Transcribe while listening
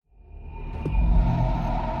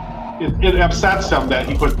it upsets him that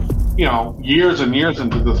he put, years and years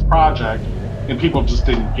into this project and people just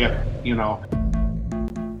didn't get it.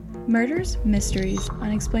 Murders, mysteries,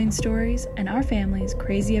 unexplained stories, and our family's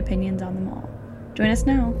crazy opinions on them all. Join us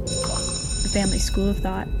now. The Family School of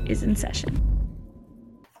Thought is in session.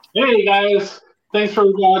 Hey guys, thanks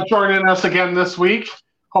for joining us again this week.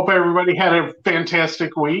 Hope everybody had a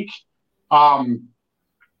fantastic week. How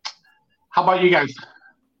about you guys?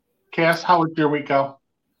 Cass, how did your week go?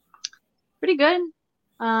 Pretty good.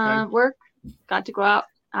 Work, got to go out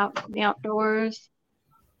in the outdoors.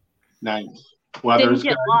 Nice. Weather's didn't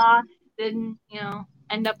get good. lost, didn't,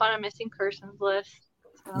 end up on a missing persons list.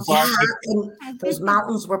 So. Yeah, and those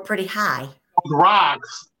mountains were pretty high.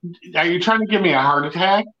 Rocks. Are you trying to give me a heart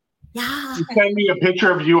attack? Yeah. You send me a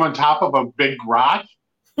picture of you on top of a big rock?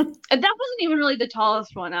 That wasn't even really the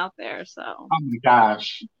tallest one out there, so. Oh my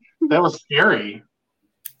gosh. That was scary.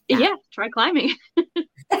 Yeah, try climbing.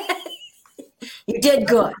 You did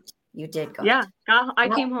good. Yeah, I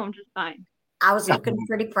came home just fine. I was looking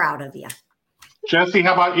pretty proud of you. Jesse,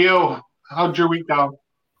 how about you? How'd your week go?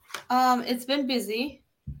 It's been busy.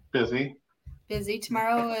 Busy.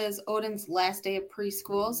 Tomorrow is Odin's last day of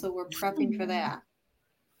preschool, so we're prepping for that.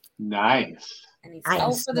 Nice. And he's I am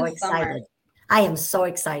out so for the excited. summer. I am so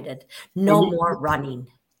excited. No more running.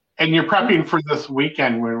 And you're prepping for this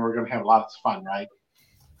weekend when we're going to have lots of fun, right?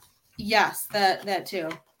 Yes, that too.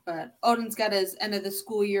 But Odin's got his end of the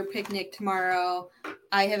school year picnic tomorrow.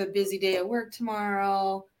 I have a busy day at work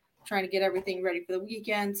tomorrow, trying to get everything ready for the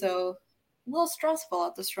weekend. So a little stressful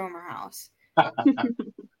at the Stromer house.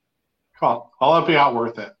 Cool. Well, it'll be out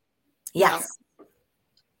worth it. Yes.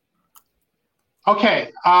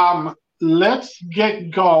 Okay. Let's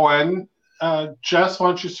get going. Jess, why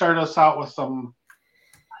don't you start us out with some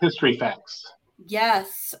history facts?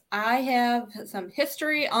 Yes, I have some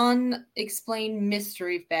history unexplained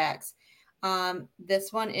mystery facts.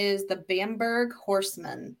 This one is the Bamberg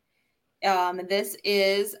Horsemen. This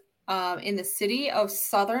is in the city of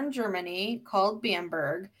southern Germany called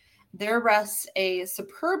Bamberg. There rests a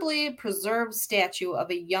superbly preserved statue of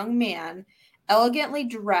a young man elegantly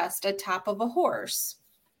dressed atop of a horse.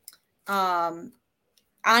 On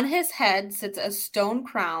his head sits a stone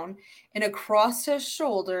crown, and across his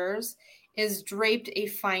shoulders is draped a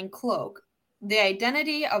fine cloak. The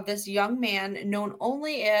identity of this young man, known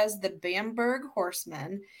only as the Bamberg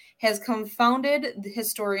Horseman, has confounded the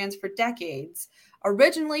historians for decades.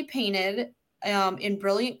 Originally painted in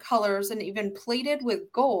brilliant colors and even plated with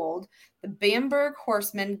gold, the Bamberg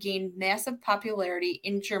Horseman gained massive popularity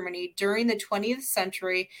in Germany during the 20th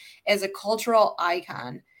century as a cultural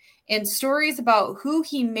icon. And stories about who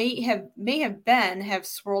he may have been have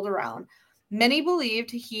swirled around. Many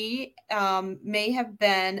believed he may have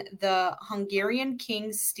been the Hungarian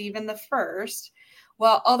king Stephen I,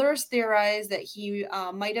 while others theorized that he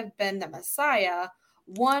might have been the Messiah,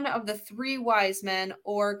 one of the three wise men,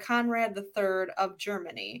 or Conrad III of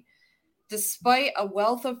Germany. Despite a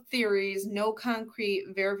wealth of theories, no concrete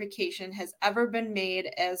verification has ever been made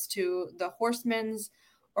as to the horseman's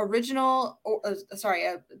origins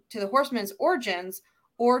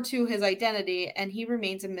or to his identity, and he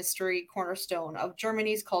remains a mystery cornerstone of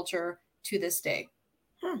Germany's culture to this day.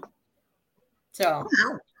 So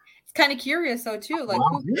it's kind of curious, though, too. Like,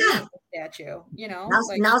 who created the statue?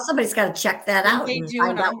 Now somebody's got to check that out. They and do an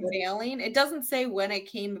find out unveiling. It doesn't say when it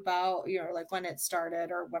came about, like when it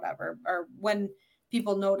started or whatever, or when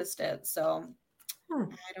people noticed it. So I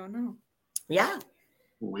don't know. Yeah.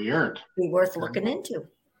 Weird. Be worth looking into.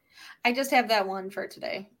 I just have that one for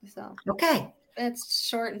today. So okay. It's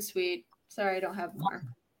short and sweet. Sorry, I don't have more.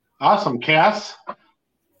 Awesome. Cass,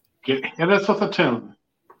 hit us with a tune.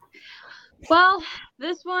 Well,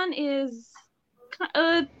 this one is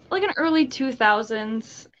like an early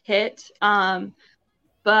 2000s hit.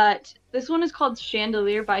 But this one is called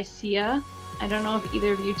Chandelier by Sia. I don't know if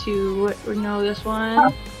either of you two would know this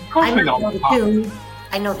one. I know the tune.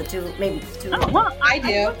 I know the tune. Maybe the tune. Oh, well, I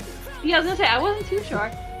do. Yeah, I was gonna say I wasn't too sure.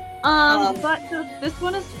 But this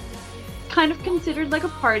one is kind of considered like a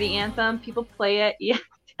party anthem. People play it. Yeah,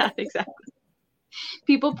 exactly.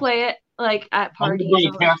 People play it like at parties. I'm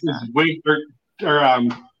going to Cass's wig or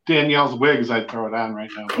Danielle's wigs. I'd throw it on right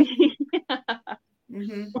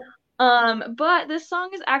now. But this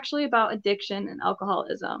song is actually about addiction and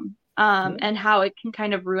alcoholism. And how it can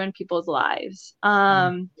kind of ruin people's lives.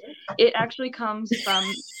 It actually comes from.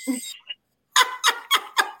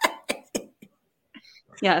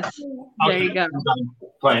 Yes, there you go.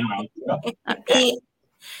 Okay.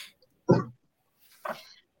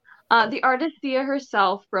 The artist Sia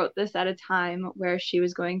herself wrote this at a time where she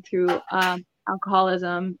was going through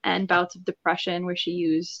alcoholism and bouts of depression where she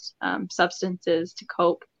used substances to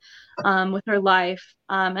cope with her life.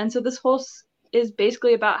 And so this whole is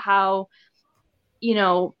basically about how,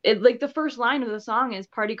 it like the first line of the song is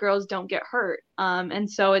 "Party girls don't get hurt," and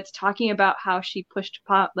so it's talking about how she pushed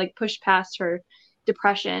past her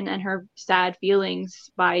depression and her sad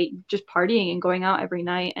feelings by just partying and going out every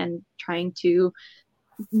night and trying to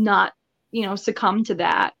not, succumb to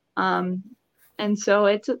that. And so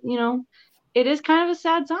it's, it is kind of a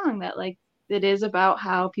sad song that like it is about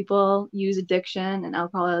how people use addiction and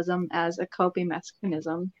alcoholism as a coping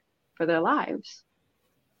mechanism for their lives.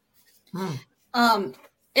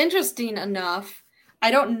 Interesting enough,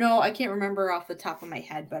 I don't know, I can't remember off the top of my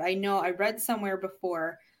head, but I know I read somewhere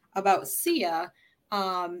before about Sia.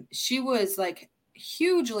 She was like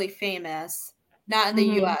hugely famous, not in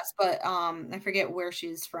the US, but I forget where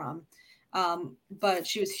she's from. But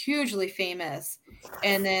she was hugely famous.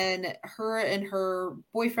 And then her and her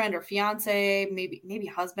boyfriend or fiance, maybe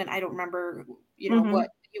husband, I don't remember, what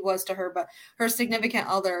he was to her, but her significant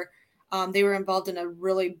other, they were involved in a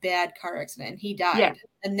really bad car accident and he died. Yeah.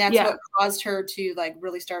 And that's what caused her to like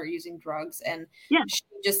really start using drugs. And she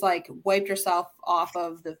just like wiped herself off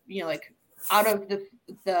of the, like out of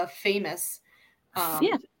the famous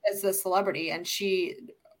as a celebrity. And she,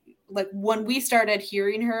 like when we started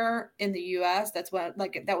hearing her in the US, that's when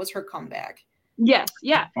that was her comeback. Yes,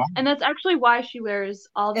 yeah. And that's actually why she wears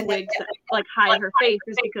all the wigs that like hide her face,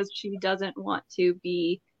 is because she doesn't want to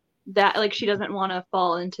be that, like she doesn't want to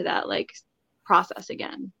fall into that like process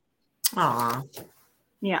again. Aw.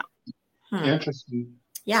 Yeah. Interesting.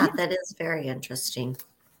 Yeah, that is very interesting.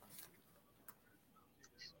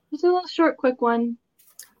 It's a little short, quick one.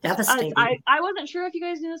 Devastating. I wasn't sure if you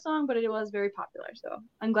guys knew the song, but it was very popular. So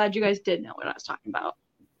I'm glad you guys did know what I was talking about.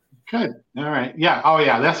 Good. All right. Yeah. Oh,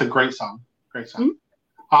 yeah. That's a great song. Great song.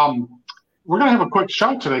 Mm-hmm. We're going to have a quick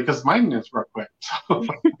show today because mine is real quick. So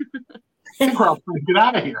I think we're all trying to get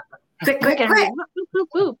out of here. Quick.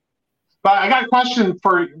 But I got a question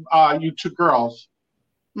for you two girls.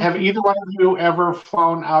 Mm-hmm. Have either one of you ever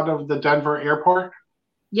flown out of the Denver airport?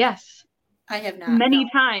 Yes. I have not. Many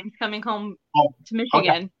times coming home to Michigan.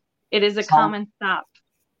 Okay. It is a common stop.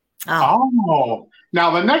 Oh.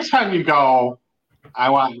 Now, the next time you go, I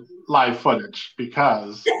want live footage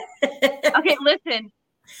because... Okay, listen.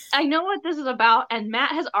 I know what this is about, and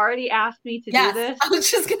Matt has already asked me to do this. I was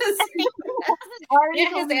just going to say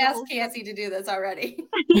Matt has asked Cassie to do this already.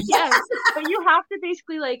 Yes, but you have to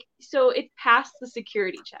basically, like, so it's past the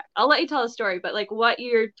security check. I'll let you tell the story, but, like, what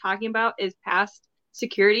you're talking about is past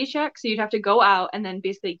security check, so you'd have to go out and then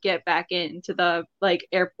basically get back into the, like,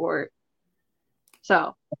 airport.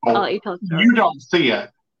 So, I'll let you tell the story. You don't see it.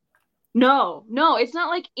 No, it's not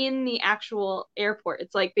like in the actual airport.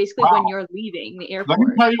 It's like basically when you're leaving the airport. Let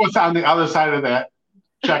me tell you what's on the other side of that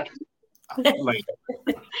check later.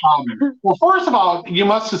 Well, first of all, you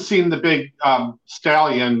must have seen the big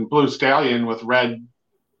blue stallion with red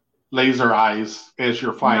laser eyes as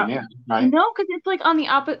you're flying in, right? No, because it's like on the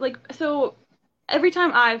opposite. Like, so every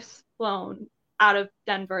time I've flown out of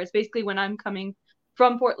Denver, it's basically when I'm coming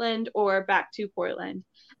from Portland or back to Portland.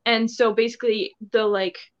 And so basically the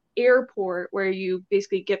like airport where you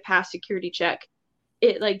basically get past security check,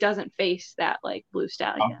 it like doesn't face that like blue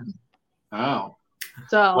stallion. Oh.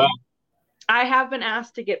 So I have been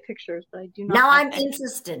asked to get pictures, but I do not. Now I'm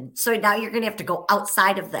interested. So now you're going to have to go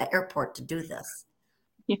outside of the airport to do this.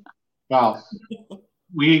 Yeah. Well,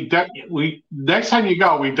 we next time you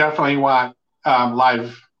go, we definitely want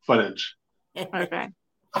live footage. Okay.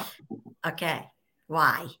 Okay.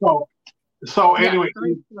 Why? So anyway,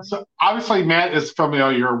 so obviously Matt is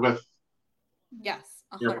familiar with. Yes,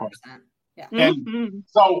 100%. Yeah. And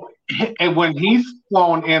so, and when he's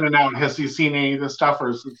flown in and out, has he seen any of this stuff, or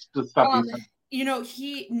is it the stuff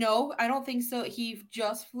no, I don't think so. He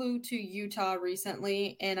just flew to Utah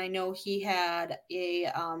recently, and I know he had a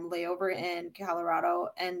layover in Colorado,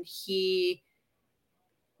 and he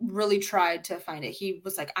really tried to find it. He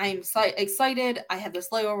was like, "I'm excited. I have this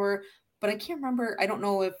layover," but I can't remember. I don't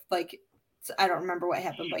know if I don't remember what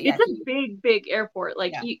happened, but yeah, it's a big airport.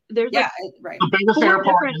 Like there's right. The biggest airport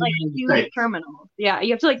different like huge terminals. Yeah,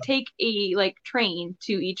 you have to like take a like train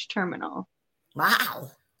to each terminal. Wow.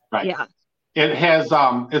 Right. Yeah. It has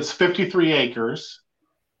it's 53 acres.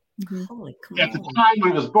 Mm-hmm. Holy cow. At the time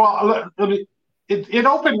when it was it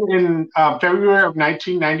opened in February of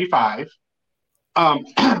 1995.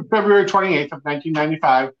 February 28th of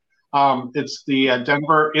 1995. It's the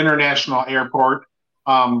Denver International Airport.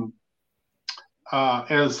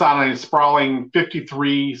 It's on a sprawling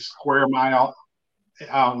 53 square mile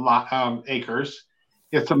acres.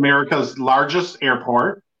 It's America's largest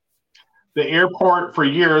airport. the airport for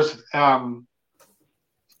years, as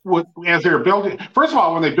they were building. First of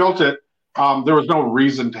all, when they built it, there was no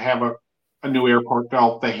reason to have a new airport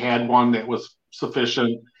built. They had one that was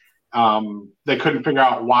sufficient. They couldn't figure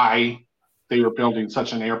out why they were building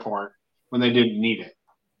such an airport when they didn't need it.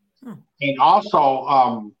 And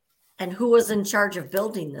also, and who was in charge of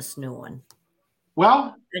building this new one?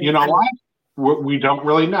 Well, you know what? We don't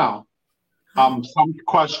really know. Some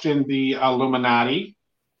question the Illuminati.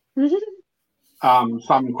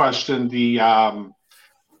 Some question the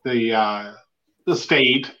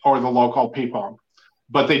state or the local people.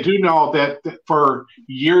 But they do know that for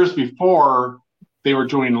years before, they were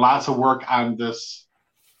doing lots of work on this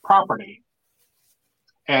property.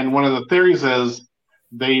 And one of the theories is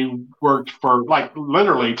they worked for like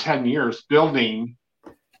literally 10 years building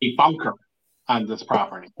a bunker on this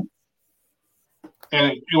property.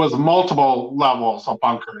 And it was multiple levels of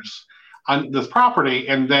bunkers on this property.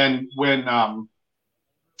 And then when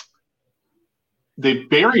they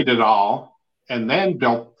buried it all and then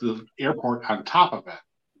built the airport on top of it.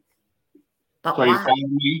 But so why?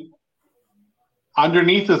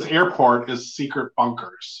 Underneath this airport is secret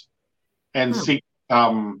bunkers and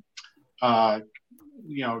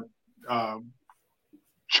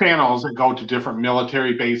channels that go to different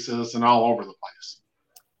military bases and all over the place.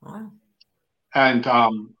 Wow. And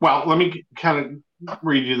let me kind of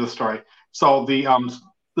read you the story. So the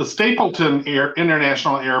Stapleton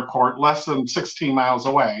International Airport, less than 16 miles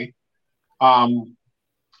away,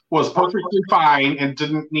 was perfectly fine and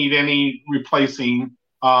didn't need any replacing.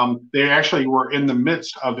 They actually were in the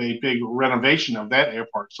midst of a big renovation of that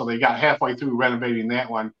airport. So they got halfway through renovating that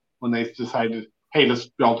one when they decided, hey, let's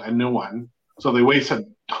build a new one. So they wasted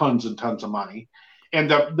tons and tons of money. And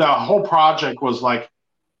the whole project was like,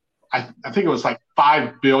 I think it was like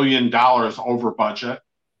 $5 billion over budget.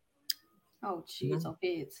 Oh, jeez,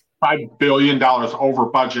 $5 billion over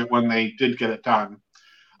budget when they did get it done.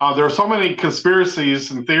 There are so many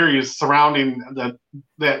conspiracies and theories surrounding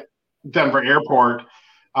that Denver airport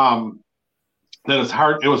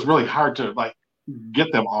that it was really hard to like get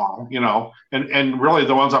them all, and really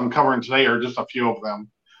the ones I'm covering today are just a few of them.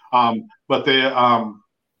 But the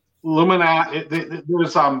Illuminati,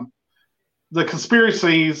 there's the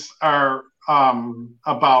conspiracies are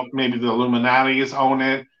about maybe the Illuminati's own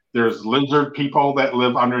it. There's lizard people that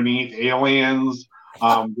live underneath, aliens.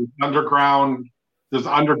 There's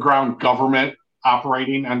underground government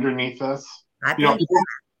operating underneath this.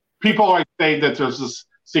 People always say that there's this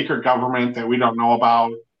secret government that we don't know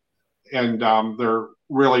about, and they're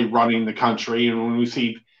really running the country. And when we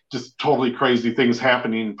see just totally crazy things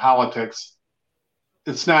happening in politics,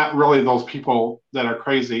 it's not really those people that are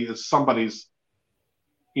crazy. It's somebody's,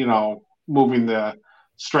 moving the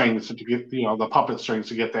strings to get, the puppet strings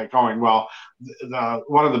to get that going. Well,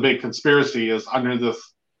 one of the big conspiracy is under this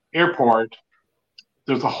airport,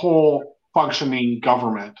 there's a whole functioning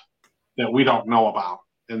government that we don't know about.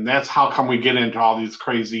 And that's how come we get into all these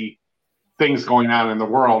crazy things going on in the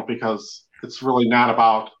world, because it's really not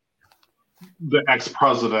about the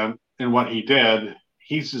ex-president and what he did.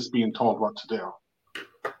 He's just being told what to do.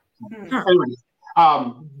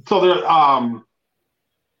 So there,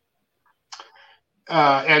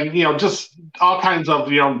 and just all kinds of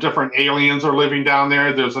different aliens are living down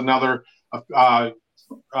there. There's another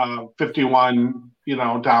 51,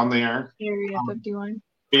 down there. Area 51.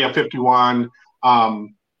 Area 51.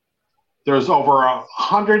 There's over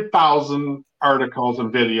 100,000 articles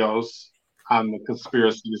and videos on the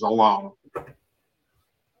conspiracies alone.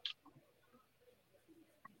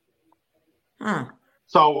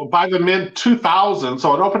 So by the mid-2000s,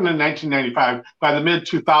 so it opened in 1995, by the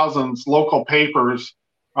mid-2000s, local papers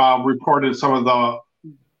reported some of the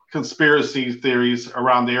conspiracy theories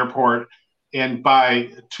around the airport. And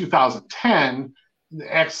by 2010,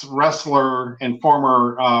 the ex-wrestler and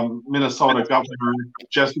former Minnesota governor,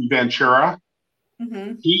 Jesse Ventura,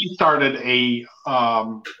 he started a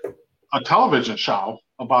television show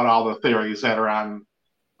about all the theories that are on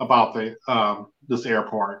about this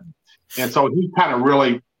airport. And so he kind of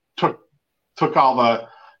really took all the,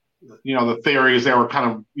 the theories that were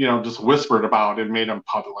kind of, just whispered about and made them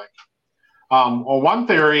public. One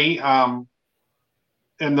theory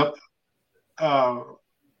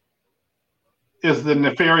is the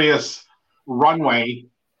nefarious runway.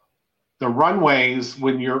 The runways,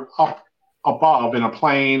 when you're up above in a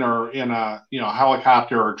plane or in a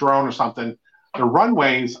helicopter or drone or something, the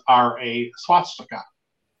runways are a swastika.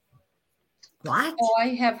 What? Oh, I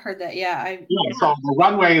have heard that. Yeah. So the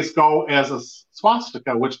runways go as a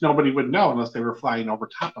swastika, which nobody would know unless they were flying over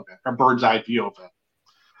top of it, a bird's eye view of it.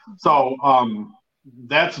 So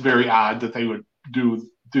that's very odd that they would do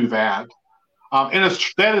that. And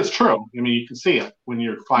that is true. I mean, you can see it when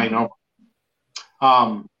you're flying over.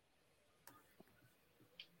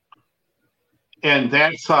 And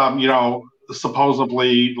that's,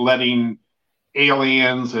 supposedly letting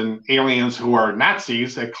aliens who are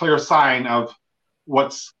Nazis a clear sign of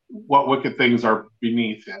what wicked things are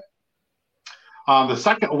beneath it.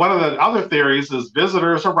 One of the other theories is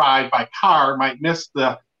visitors arrived by car might miss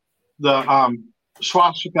the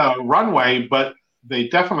swastika runway, but they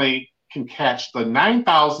definitely can catch the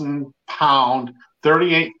 9,000-pound,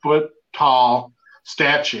 38-foot-tall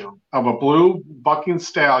statue of a blue bucking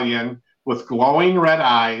stallion with glowing red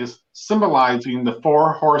eyes, symbolizing the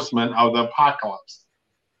 4 horsemen of the apocalypse.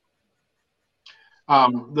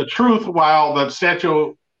 The truth, while the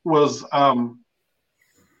statue is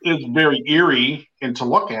very eerie and to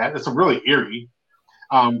look at, it's really eerie.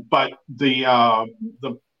 But the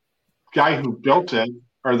guy who built it,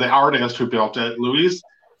 or the artist who built it, Luis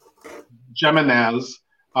Jimenez,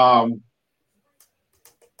 the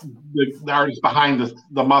artist behind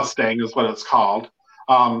the Mustang is what it's called,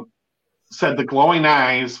 said the glowing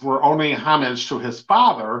eyes were only homage to his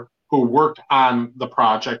father, who worked on the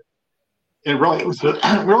project. It really was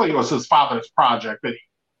his father's project, but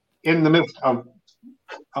in the midst of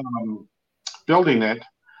building it,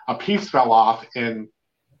 a piece fell off and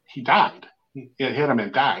he died. It hit him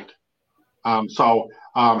and died. So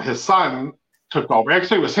his son took over.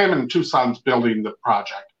 Actually, it was him and 2 sons building the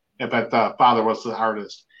project, but the father was the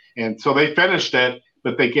artist. And so they finished it,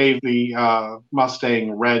 but they gave the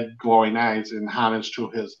Mustang red glowing eyes in homage to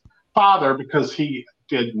his father because he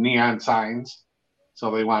did neon signs. So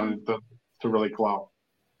they wanted to really glow.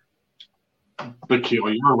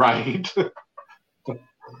 Peculiar, you're right.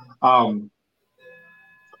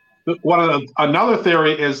 Another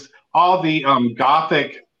theory is all the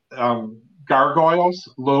Gothic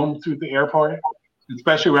gargoyles loom through the airport,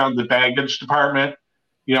 especially around the baggage department.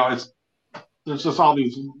 There's just all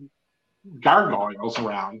these gargoyles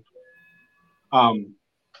around.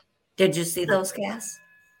 Did you see those, Cass?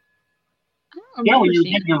 Yeah, when you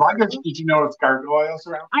get your luggage, did you notice gargoyles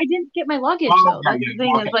around? I didn't get my luggage though. That's the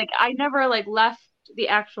thing is, like, I never left the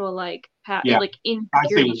actual in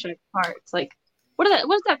security check parts. Like, what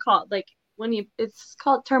is that called? Like when it's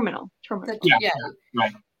called terminal. Yeah.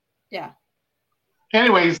 Right. Yeah.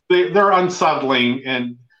 Anyways, they're unsettling,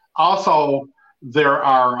 and also there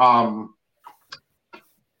are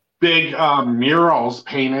big murals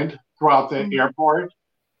painted throughout the airport,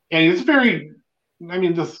 and it's very.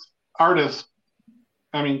 This artist,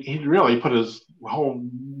 he really put his whole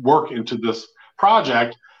work into this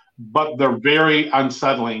project, but they're very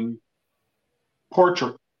unsettling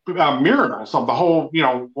portrait murals of the whole,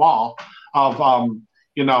 wall of,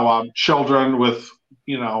 children with,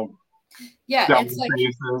 it's like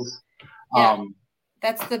faces.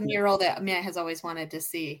 That's the mural that Matt has always wanted to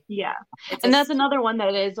see. Yeah, that's another one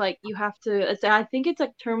that is like you have to. I think it's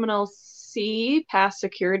like Terminal C past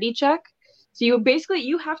security check. So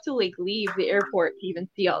you have to leave the airport to even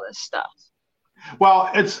see all this stuff.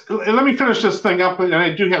 Well, let me finish this thing up, and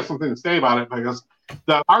I do have something to say about it because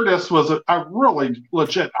the artist was a really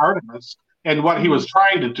legit artist, and what he was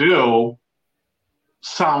trying to do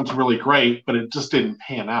sounds really great, but it just didn't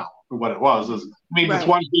pan out. What it was is, this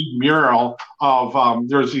one big mural of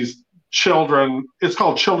there's these children. It's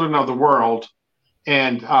called Children of the World,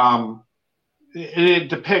 and it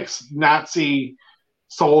depicts Nazi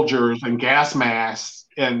soldiers and gas masks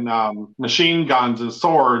and machine guns and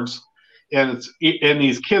swords, and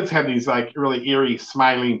these kids had these like really eerie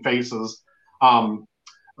smiling faces, a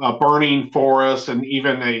burning forest, and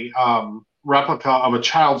even a replica of a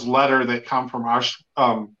child's letter that come from Auschwitz.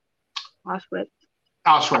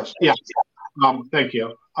 Yeah. Thank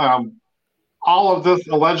you. All of this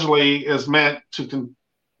allegedly is meant to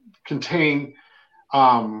contain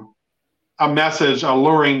a message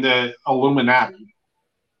alluring the Illuminati.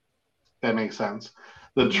 That makes sense.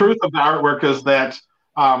 The truth of the artwork is that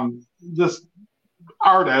this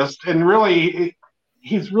artist, and really,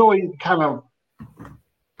 he's really kind of,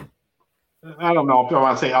 I don't know if I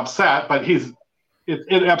want to say upset, but it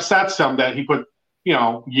upsets him that he put,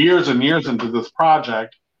 years and years into this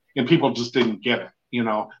project and people just didn't get it,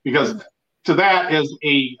 because to that is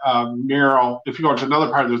a mural. If you go to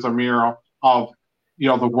another part, there's a mural of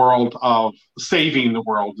the world of saving the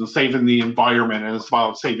world and saving the environment, and it's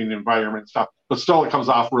about saving the environment stuff. But still, it comes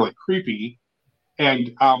off really creepy.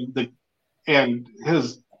 And when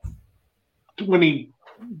he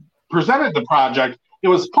presented the project, it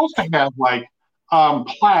was supposed to have like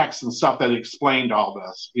plaques and stuff that explained all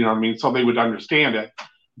this. So they would understand it.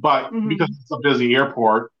 But because it's a busy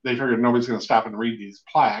airport, they figured nobody's going to stop and read these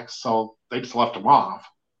plaques, so they just left them off.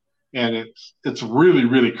 and it's really,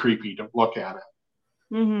 really creepy to look at it.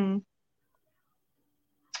 Mm-hmm.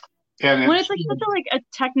 And when it's like such a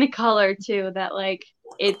technicolor too, that like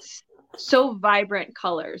it's so vibrant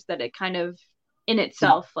colors that it kind of in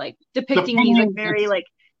itself like depicting these like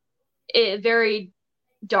very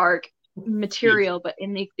dark material, but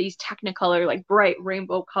in these technicolor like bright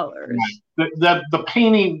rainbow colors. Right. The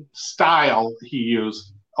painting style he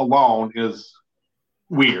used alone is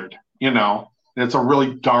weird, It's a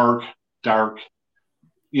really dark,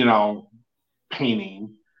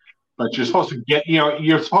 painting. But you're supposed to get, and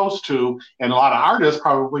a lot of artists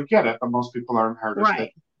probably get it, but most people aren't artists.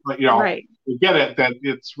 Right. But, right. You get it that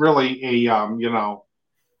it's really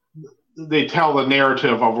they tell the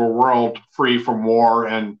narrative of a world free from war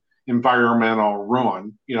and environmental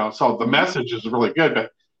ruin, so the message is really good,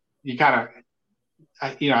 but you kind of,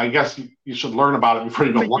 I guess you should learn about it before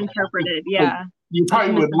you go look at it. Yeah. You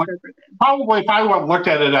probably would probably if I went looked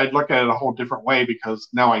at it, I'd look at it a whole different way because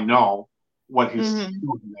now I know what he's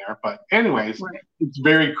doing there. But anyways, It's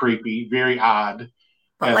very creepy, very odd.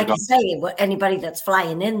 But like you say, anybody that's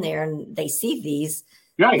flying in there and they see these,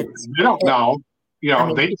 they don't know.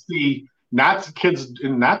 They see kids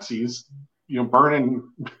in Nazis, burning.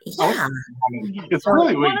 Yeah, it's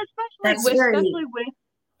really weird. Especially with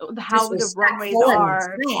how the runways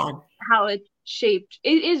are, how it's shaped.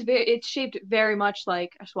 It's shaped very much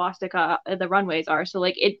like a swastika. The runways are so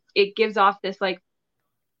like it gives off this like,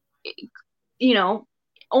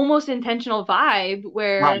 almost intentional vibe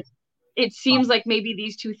where it seems like maybe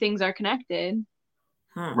these two things are connected.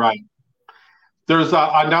 Right. There's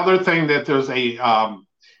another thing that there's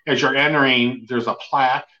as you're entering, there's a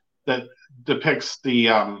plaque that depicts the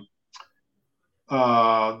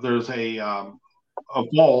there's a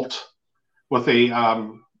vault with a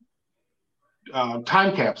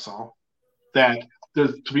time capsule that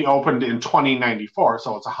is to be opened in 2094,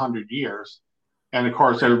 so it's 100 years. And of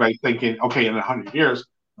course, everybody's thinking, okay, in 100 years,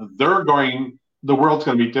 the world's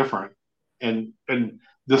going to be different, and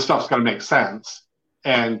this stuff's going to make sense.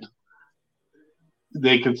 And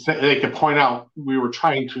they could point out, we were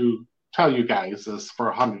trying to tell you guys this for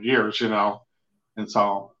 100 years, and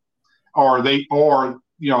so, or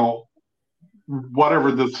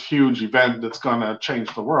whatever this huge event that's going to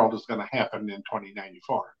change the world is going to happen in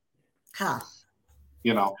 2094. Huh.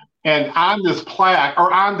 And on this plaque,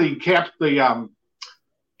 or on the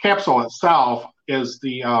capsule itself, is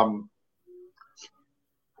the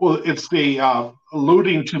it's the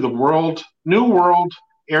alluding to the New World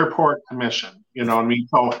Airport Commission. You know what I mean?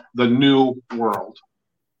 So the New World.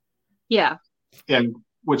 Yeah. And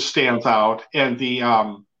which stands out, and the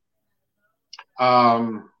oh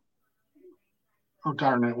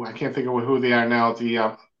darn it! I can't think of who they are now.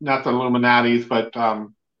 The not the Illuminatis, but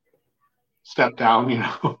step down.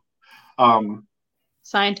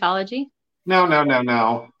 Scientology. No. And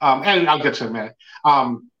I'll get to it in a minute.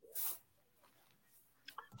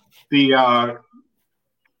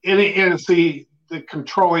 It's the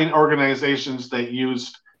controlling organizations that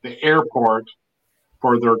used the airport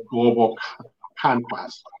for their global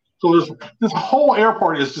conquest. So this whole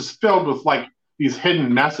airport is just filled with like these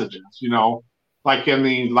hidden messages, like in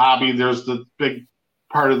the lobby, there's the big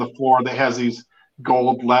part of the floor that has these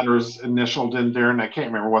gold letters initialed in there, and I can't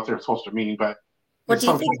remember what they're supposed to mean, but what do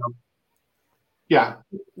you think? Yeah.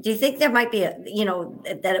 Do you think there might be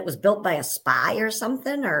that it was built by a spy or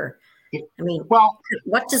something? Or,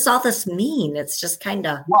 what does all this mean? It's just kind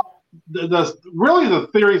of. Well, the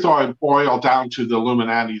theories all boil down to the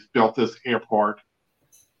Illuminatis built this airport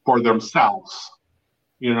for themselves.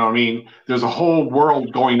 You know what I mean? There's a whole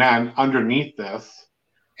world going on underneath this,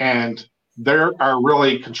 and they are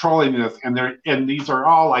really controlling this, and these are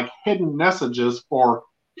all like hidden messages for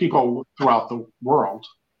people throughout the world.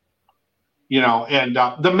 And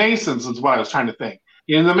the Masons is what I was trying to think.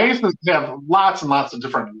 The Masons have lots and lots of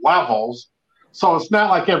different levels, so it's not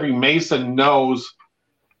like every Mason knows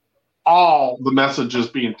all the messages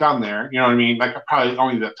being done there. You know what I mean? Like probably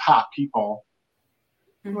only the top people.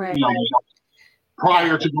 Right.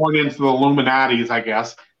 Prior to going into the Illuminatis, I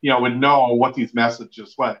guess, would know what these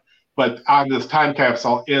messages were. But on this time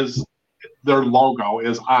capsule their logo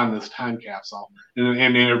is on this time capsule.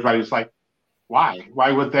 And everybody's like, why?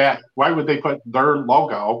 Why would they put their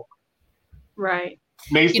logo? Right.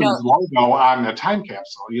 Mason's logo on a time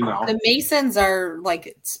capsule, The Masons are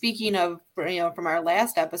like, speaking of, from our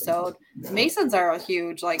last episode, Masons are a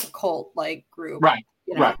huge like cult like group. Right.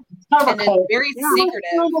 Right. It's kind of a cult. It's very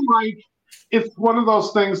secretive. It's one of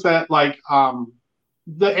those things that like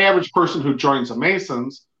the average person who joins the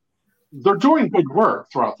Masons, they're doing good work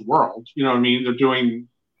throughout the world. You know what I mean? They're doing,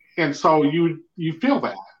 and so you feel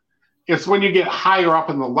that. it's when you get higher up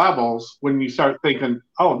in the levels when you start thinking,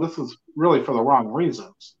 oh, this is really for the wrong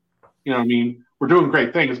reasons. You know what I mean? We're doing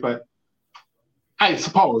great things, but I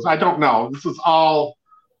suppose, I don't know. This is all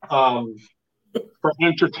for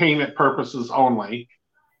entertainment purposes only.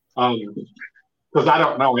 Because I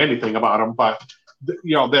don't know anything about them, but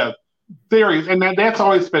the theories, and that's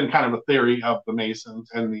always been kind of a theory of the Masons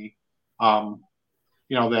and the,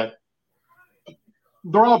 that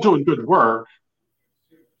they're all doing good work.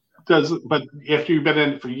 But if you've been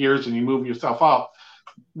in it for years and you move yourself up,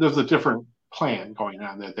 there's a different plan going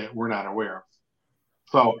on that we're not aware of.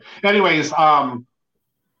 So, anyways, let's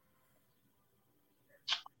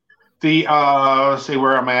see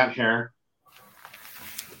where I'm at here.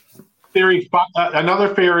 Theory.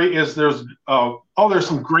 Another theory is there's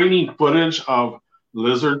some grainy footage of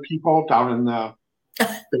lizard people down in the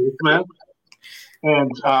basement,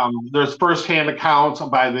 and there's firsthand accounts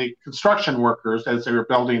by the construction workers as they were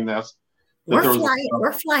building this.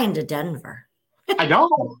 We're flying to Denver. I know.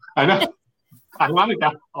 I want to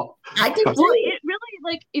go. I do too. Well, it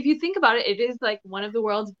really, if you think about it, it is one of the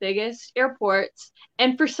world's biggest airports,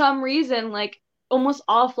 and for some reason, almost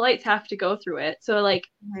all flights have to go through it. So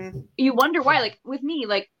you wonder why. With me,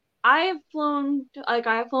 I have flown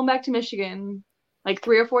back to Michigan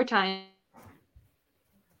 3 or 4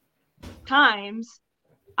 times.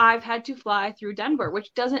 I've had to fly through Denver,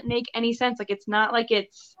 which doesn't make any sense. It's not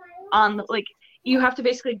it's on you have to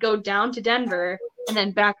basically go down to Denver and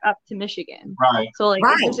then back up to Michigan. Right. So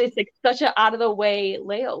it's such an out of the way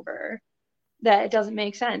layover that it doesn't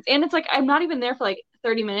make sense. And it's I'm not even there for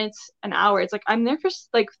 30 minutes, an hour. It's I'm there for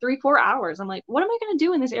 3-4 hours. I'm what am I going to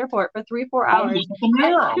do in this airport for 3-4 hours at 2 in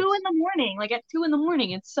the morning? At 2 in the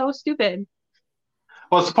morning. It's so stupid.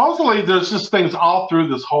 Well, supposedly there's just things all through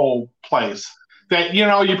this whole place that, you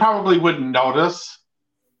probably wouldn't notice.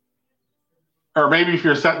 Or maybe if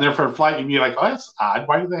you're sitting there for a flight, you'd be oh, that's odd.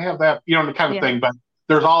 Why do they have that? The kind of thing. But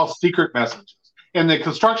there's all secret messages. And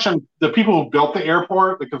the people who built the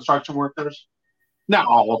airport, the construction workers, not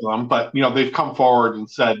all of them, but, they've come forward and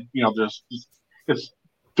said, it's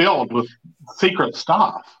filled with secret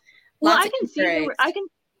stuff. Well, I can see I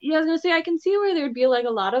was going to say, I can see where there'd be a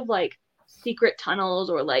lot of secret tunnels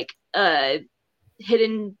or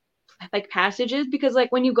hidden passages, because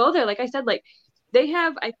when you go there, I said, they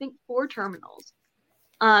have, I think, 4 terminals,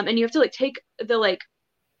 and you have to take the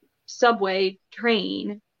subway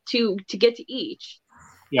train to get to each.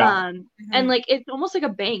 And it's almost like a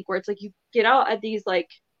bank where it's you get out at these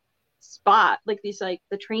spot these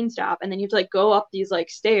the train stop, and then you have to go up these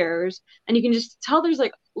stairs, and you can just tell there's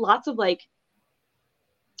lots of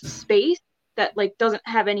space that doesn't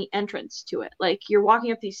have any entrance to it. You're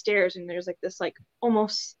walking up these stairs and there's this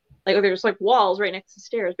almost there's walls right next to the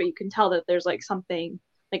stairs, but you can tell that there's something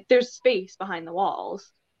there's space behind the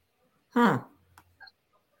walls. Well,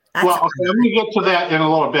 okay, let me get to that in a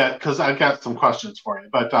little bit because I've got some questions for you.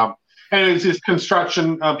 But anyways, these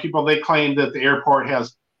construction people, they claim that the airport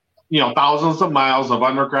has, thousands of miles of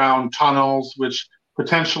underground tunnels which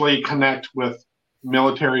potentially connect with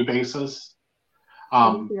military bases.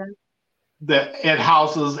 That it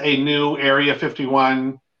houses a new Area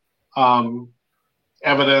 51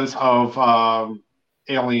 evidence of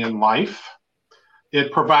alien life.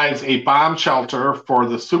 It provides a bomb shelter for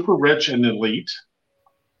the super rich and elite.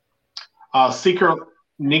 A secret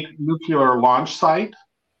nuclear launch site.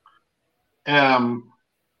 By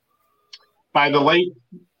the late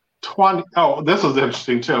this is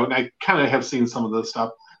interesting too, and I kind of have seen some of this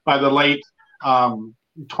stuff. By the late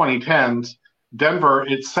 2010s, Denver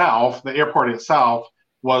itself, the airport itself,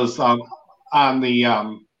 was on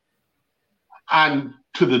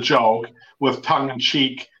to the joke with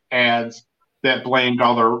tongue-in-cheek ads that blamed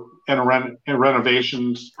all their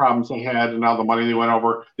renovations problems they had and all the money they went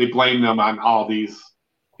over. They blamed them on all these,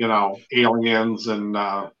 aliens and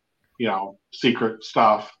secret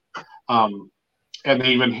stuff. And they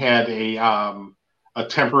even had a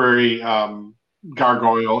temporary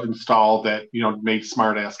gargoyle installed that made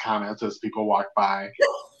smart-ass comments as people walked by.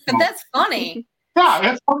 That's funny.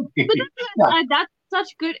 Yeah, it's funny. But that's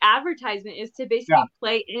such good advertisement, is to basically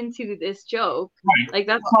play into this joke. Right.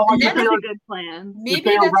 That's a good plan. Maybe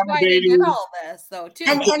that's why they did all this, though, too.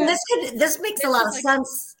 And this makes a lot of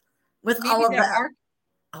sense with all of the.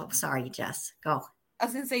 Oh, sorry, Jess. Go. I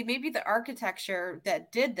was going to say, maybe the architecture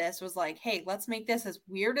that did this was hey, let's make this as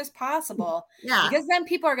weird as possible. Yeah. Because then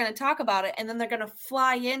people are going to talk about it, and then they're going to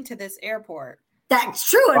fly into this airport. That's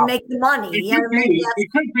true, and make the money. It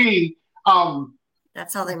could be.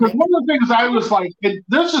 That's how they make it. One of the things I was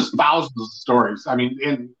there's just thousands of stories. I mean,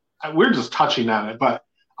 and we're just touching on it. But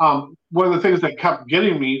one of the things that kept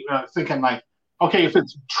getting me thinking, okay, if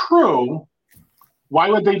it's true, why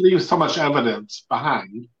would they leave so much evidence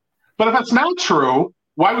behind? But if it's not true,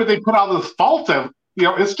 why would they put all this false evidence?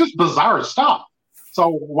 It's just bizarre stuff. So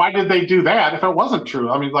why did they do that if it wasn't true?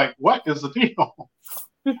 I mean, like, what is the deal?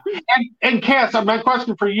 and Cass, my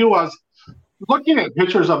question for you was, looking at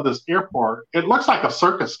pictures of this airport, it looks like a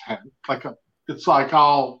circus tent. It's like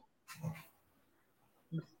all.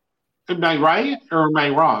 Am I right or am I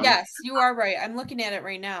wrong? Yes, you are right. I'm looking at it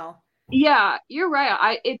right now. Yeah, you're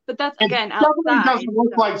right. But that's again outside. It doesn't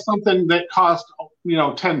look like something that cost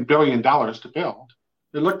 $10 billion to build.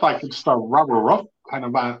 It looked like it's a rubber roof kind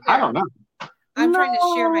of. I don't know. I'm trying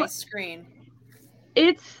to share my screen.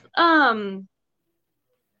 It's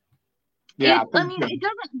Yeah. I mean, it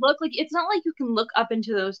doesn't look like, it's not like you can look up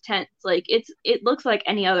into those tents. Like it looks like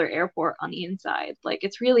any other airport on the inside. Like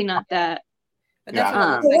it's really not that. But that's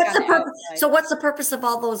what what's the purpose? So what's the purpose of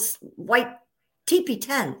all those white teepee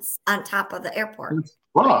tents on top of the airport?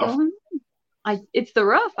 Rough. It's the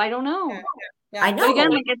roof. I don't know. Yeah. I know. But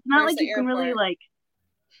again, like it's not like you can really like.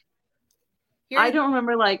 I don't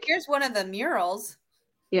remember like. Here's one of the murals.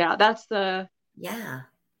 Yeah, that's the. Yeah.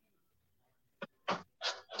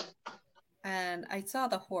 And I saw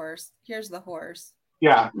the horse. Here's the horse.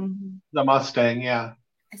 Yeah, Mm-hmm. the Mustang. Yeah.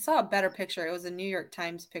 I saw a better picture. It was a New York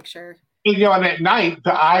Times picture. And at night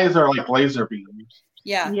the eyes are like laser beams.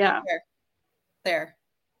 Yeah. Yeah. There.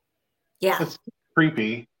 Yeah. It's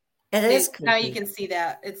creepy. It is creepy. Now you can see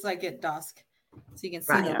that. It's like at dusk. So you can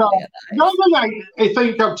see that. So, the other thing I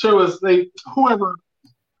think of too is whoever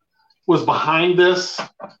was behind this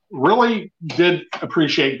really did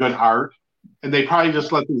appreciate good art, and they probably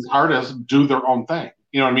just let these artists do their own thing.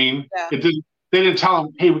 You know what I mean? Yeah. They didn't tell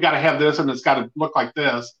them, hey, we got to have this and it's got to look like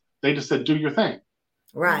this. They just said, do your thing.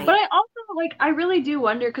 Right. But I also I really do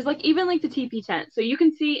wonder because even the teepee tent. So you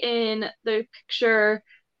can see in the picture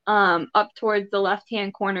up towards the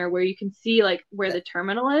left-hand corner where you can see where the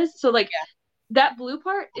terminal is. So that blue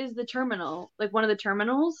part is the terminal, one of the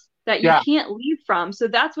terminals that you can't leave from. So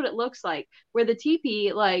that's what it looks like. Where the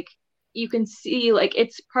teepee, you can see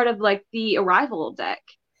it's part of the arrival deck.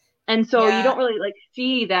 And so you don't really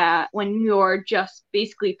see that when you're just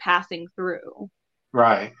basically passing through.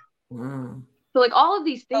 Right. Mm. So all of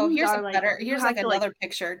these things here's are here's another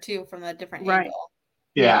picture too from a different right. angle.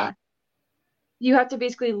 Yeah. You have to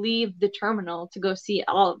basically leave the terminal to go see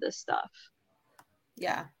all of this stuff.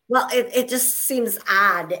 Yeah. Well, it just seems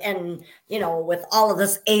odd, and with all of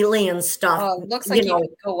this alien stuff, it looks like you could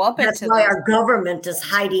go up into. That's why our government is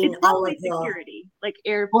hiding all of the security,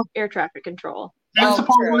 air traffic control. And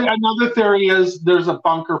supposedly another theory is there's a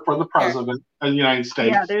bunker for the president of the United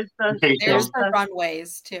States. Yeah, there's the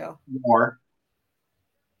runways too. More.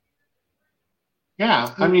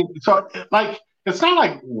 Yeah, I mean, so it's not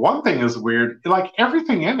like one thing is weird.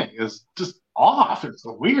 Everything in it is just off. It's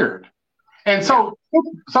weird. And so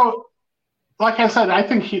like I said, I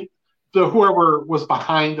think whoever was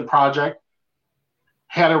behind the project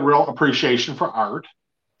had a real appreciation for art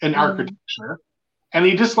and architecture, and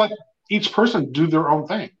he just let each person do their own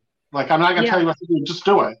thing. I'm not going to tell you what to do, just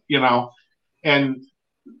do it, And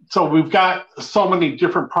so we've got so many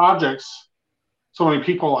different projects, so many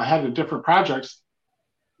people ahead of different projects.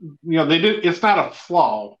 It's not a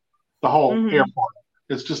flow, the whole airport.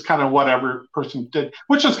 It's just kind of whatever person did,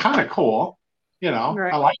 which is kind of cool.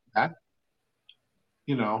 Right. I like that.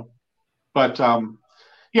 But so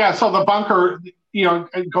the bunker,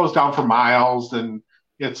 it goes down for miles, and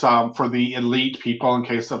it's for the elite people in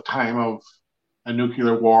case of time of a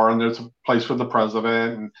nuclear war, and there's a place for the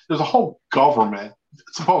president, and there's a whole government,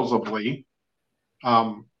 supposedly.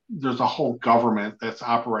 There's a whole government that's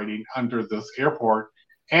operating under this airport,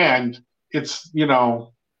 and it's there's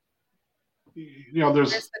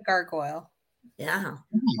the gargoyle. Yeah.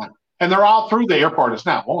 And they're all through the airport. It's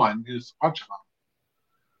not one; it's a bunch of them.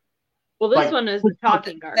 Well, this one is the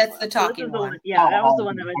talking gargoyle. That's the talking one. Yeah, that was the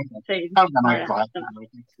one that was saying.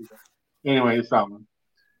 Anyways, I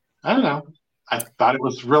don't know. I thought it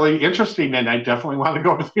was really interesting, and I definitely want to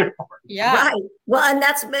go to the airport. Yeah. Right. Well, and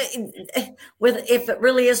that's if it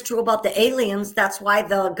really is true about the aliens, that's why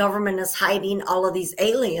the government is hiding all of these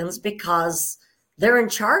aliens, because they're in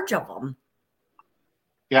charge of them.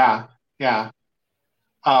 Yeah. Yeah.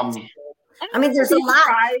 I mean, there's a lot.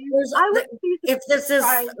 If this is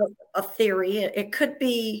a theory, it could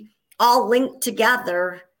be all linked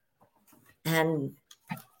together, and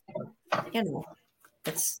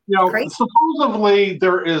it's crazy. Supposedly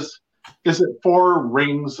there is it 4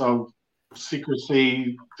 rings of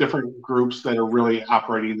secrecy, different groups that are really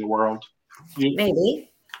operating the world.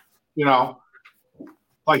 Maybe.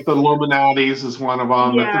 Like the Illuminatis is one of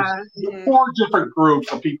them. Yeah. There's 4 different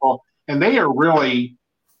groups of people, and they are really,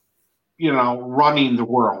 running the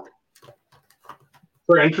world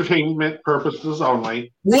for entertainment purposes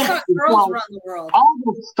only. Yeah. Girls run the world. All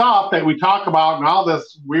the stuff that we talk about and all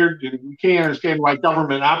this weird, we can't understand why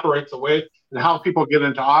government operates the way and how people get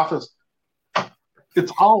into office.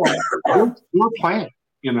 It's all your plan,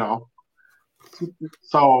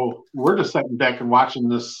 So we're just sitting back and watching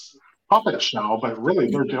this puppet show, but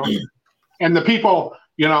really they're doing it. And the people,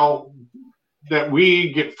 that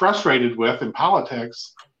we get frustrated with in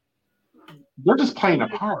politics, they're just playing a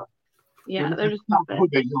part. Yeah, they're just not who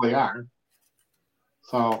they really are.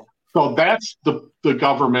 So that's the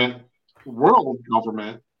government, world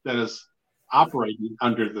government that is operating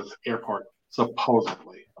under this airport,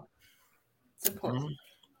 supposedly.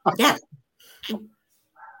 Yeah.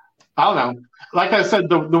 I don't know. Like I said,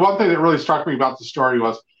 the one thing that really struck me about the story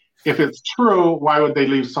was, if it's true, why would they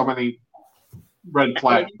leave so many red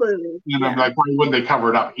flags? Like, why wouldn't they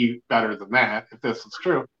cover it up better than that if this is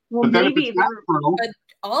true? Well, but then maybe if it's not true, but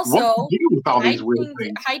also, what do you do with all these weird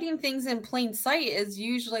things? Hiding things in plain sight is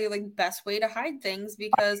usually like the best way to hide things,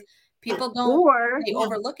 because people they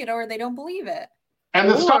overlook it or they don't believe it. And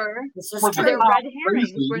the stuff, they're red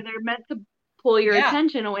herrings where they're meant to pull your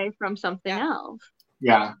attention away from something else.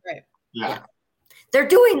 Yeah. Right. Yeah. They're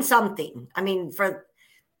doing something. I mean,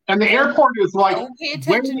 and the airport is like, don't pay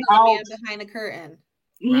attention to the man behind the curtain.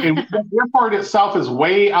 And the airport itself is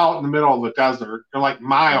way out in the middle of the desert. They're like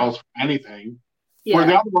miles from anything. Yeah. Where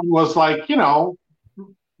the other one was like,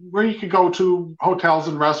 where you could go to hotels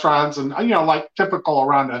and restaurants and, like typical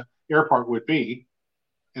around an airport would be.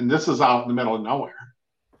 And this is out in the middle of nowhere.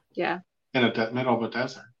 Yeah. In the middle of a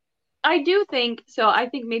desert. I do think so. I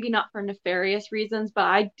think maybe not for nefarious reasons, but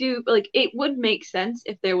I do it would make sense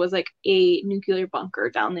if there was like a nuclear bunker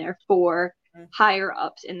down there for higher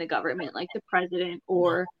ups in the government, like the president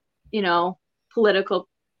or, political,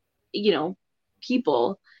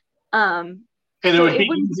 people. And it would be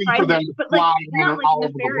easy for them to fly not like all nefarious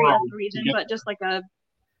over the world reason, but just like a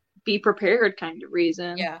be prepared kind of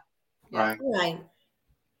reason. Yeah. Right.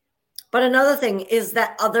 But another thing, is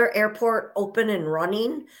that other airport open and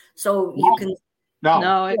running? So you can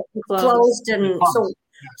No, it's closed. And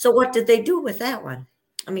so what did they do with that one?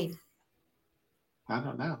 I mean, I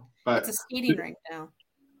don't know. But it's a skating rink now.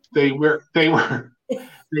 They were no,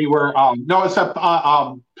 it's a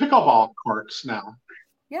pickleball courts now.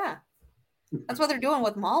 Yeah. That's what they're doing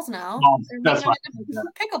with malls now. That's what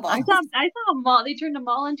pickleball. I saw a mall. They turned a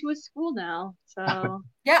mall into a school now. So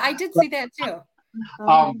yeah, I did see that too.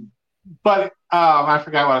 But I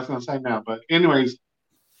forgot what I was going to say now. But anyways,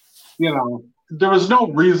 there was no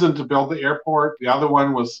reason to build the airport. The other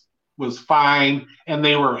one was fine, and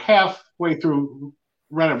they were halfway through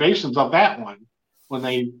renovations of that one when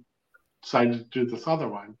they decided to do this other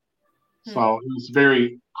one. So it was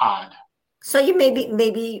very odd. So you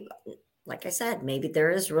maybe, like I said, maybe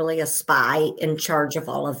there is really a spy in charge of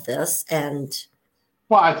all of this. And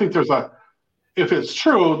well, I think if it's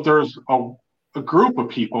true, there's a group of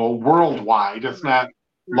people worldwide. It's not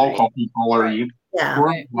local people or worldwide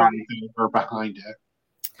that are behind it.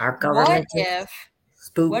 Our government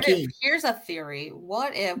What if, here's a theory,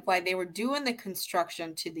 what if while they were doing the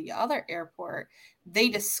construction to the other airport, they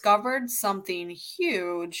discovered something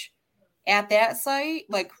huge at that site,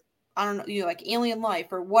 like, I don't know, like alien life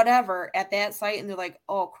or whatever at that site, and they're like,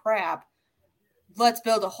 oh crap, let's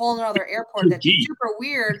build a whole nother airport that's super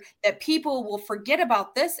weird that people will forget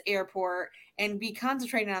about this airport and be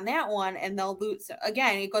concentrating on that one, and they'll lose.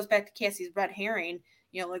 Again, it goes back to Cassie's red herring.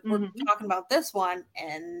 We're talking about this one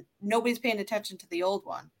and nobody's paying attention to the old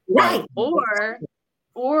one. Right. Or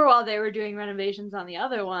while they were doing renovations on the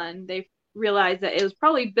other one, they realized that it was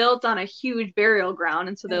probably built on a huge burial ground.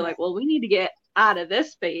 And so they're like, well, we need to get out of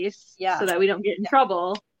this space so that we don't get in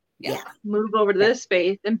trouble. Yeah. Move over to this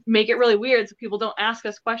space and make it really weird so people don't ask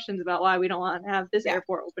us questions about why we don't want to have this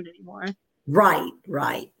airport open anymore. Right.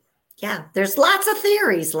 Yeah. There's lots of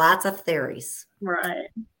theories. Right.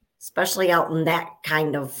 Especially out in that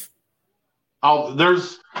kind of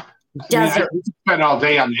there's desert. I spend all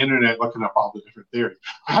day on the internet looking up all the different theories.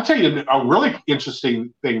 I'll tell you a really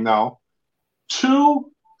interesting thing though.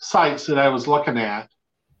 2 sites that I was looking at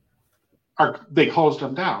they closed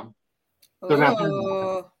them down. They're not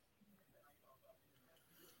there.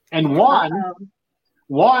 And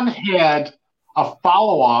one had a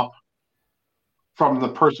follow-up from the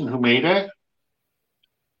person who made it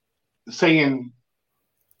saying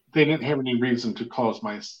they didn't have any reason to close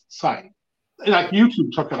my site. Like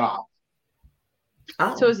YouTube took it off.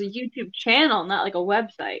 Oh. So it's a YouTube channel, not like a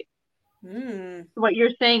website. What you're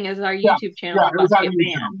saying is our YouTube channel it was on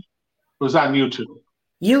YouTube. It was on YouTube.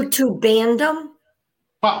 YouTube banned them?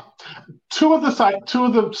 Well, two of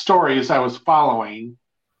the stories I was following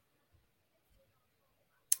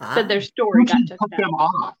Said their story got took them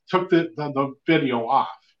off, took the video off.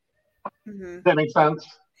 Mm-hmm. Does that make sense?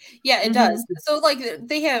 Yeah, it does. So, like,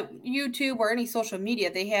 they have YouTube or any social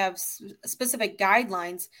media, they have specific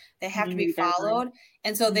guidelines that have to be followed.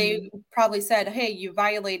 And so they probably said, hey, you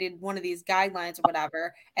violated one of these guidelines or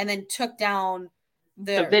whatever, and then took down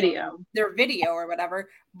their video or whatever.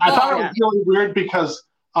 I thought it was really weird because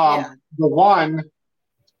the one,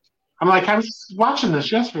 I'm like, I was watching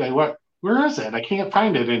this yesterday. Where is it? I can't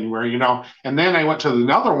find it anywhere, And then I went to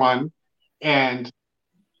another one, and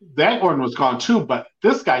that one was gone too, but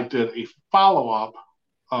this guy did a follow-up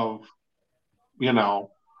of, they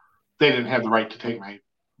didn't have the right to take my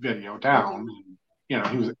video down. He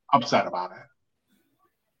was upset about it.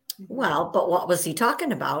 Well, but what was he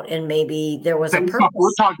talking about? And maybe there was a purpose.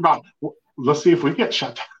 We're talking about, let's see if we get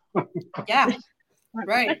shut down. Yeah,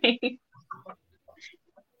 right.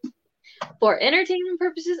 For entertainment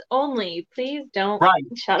purposes only, please don't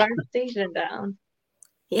shut our station down.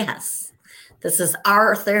 Yes. This is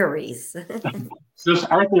our theories. Just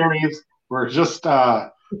our theories. We're just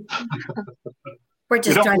we're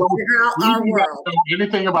just trying to figure out our world. Don't know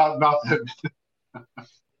anything about nothing.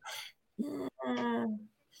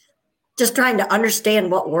 Just trying to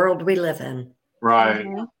understand what world we live in. Right.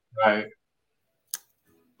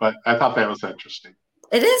 But I thought that was interesting.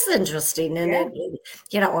 It is interesting, and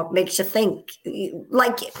it makes you think.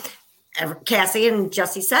 Like Cassie and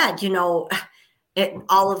Jesse said,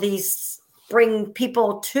 all of these bring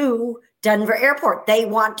people to Denver Airport. They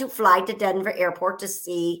want to fly to Denver Airport to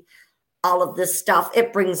see all of this stuff.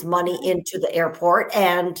 It brings money into the airport,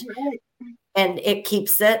 and it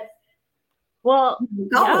keeps it going.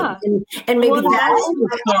 Yeah. And maybe that's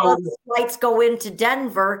why all the flights go into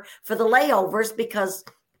Denver for the layovers, because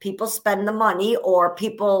people spend the money, or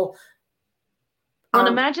people. Well,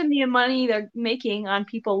 imagine the money they're making on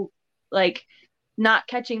people like not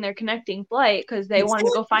catching their connecting flight because they wanted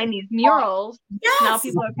to go find these murals. Yes. Now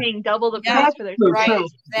people are paying double the price for their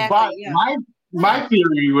tickets. Exactly. But my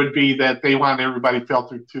theory would be that they want everybody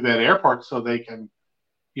filtered through that airport so they can,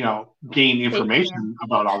 gain information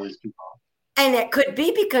about all these people. And it could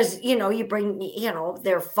be because, you bring,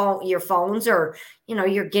 your phones, or,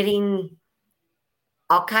 you're getting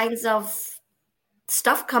all kinds of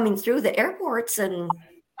stuff coming through the airports. And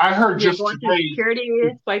I heard just today, security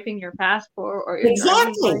swiping your passport or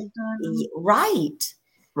exactly right.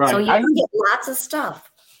 So you can get lots of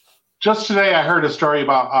stuff. Just today, I heard a story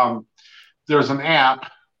about there's an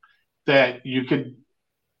app that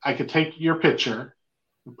I could take your picture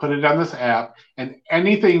and put it on this app, and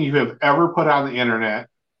anything you have ever put on the internet,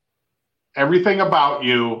 everything about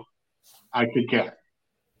you, I could get.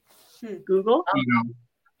 Google,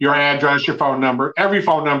 your address, your phone number, every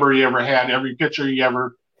phone number you ever had, every picture you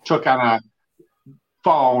ever took on a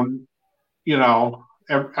phone,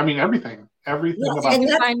 everything about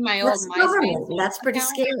you. Find my old MySpace. That's pretty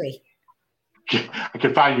scary. I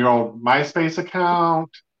could find your old MySpace account.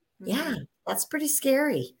 Yeah, that's pretty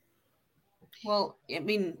scary. Well, I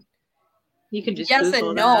mean, you can just yes Google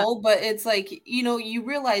and no, but it's like, you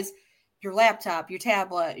realize your laptop, your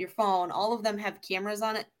tablet, your phone, all of them have cameras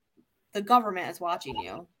on it. The government is watching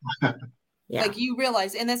you. Yeah. Like, you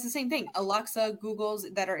realize, and that's the same thing. Alexa,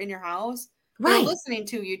 Googles that are in your house, right, they're listening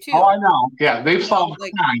to you too. Oh, I know. Yeah, they've solved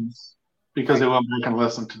crimes because they won't back and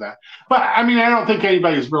listen to that. But I mean, I don't think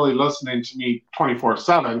anybody's really listening to me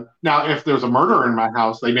 24/7. Now, if there's a murder in my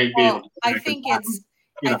house, they may be able to. I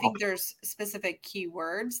think there's specific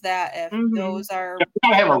keywords that if those are,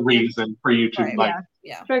 I have a reason for you to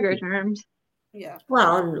trigger terms. Yeah.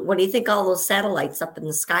 Well, and what do you think all those satellites up in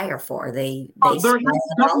the sky are for? Is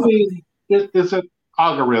it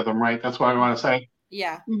algorithm, right? That's what I want to say.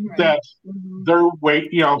 Yeah. That they're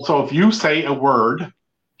so if you say a word,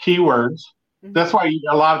 keywords, that's why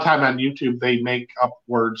a lot of time on YouTube they make up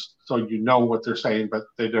words so you know what they're saying, but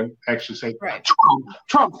they don't actually say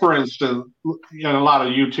Trump, for instance. A lot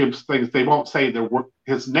of YouTube's things, they won't say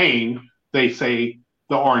his name. They say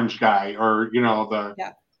the orange guy, or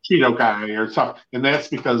the Cheeto guy or something, and that's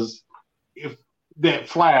because if that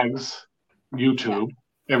flags YouTube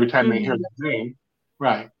every time they hear that name,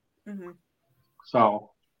 right?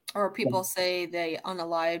 So, or people say they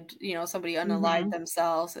unalived, somebody unalived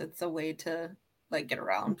themselves. It's a way to get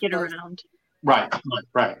around. Right.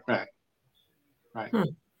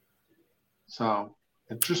 So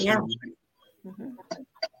interesting. Yeah.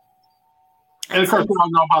 And of course, we all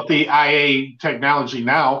know about the IA technology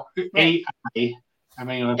now. AI.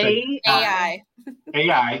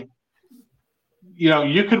 AI.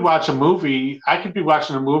 You could watch a movie. I could be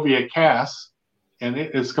watching a movie at Cass, and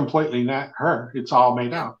it is completely not her. It's all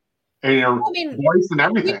made up. And her voice and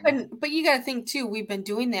everything. But you got to think too. We've been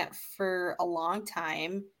doing that for a long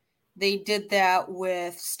time. They did that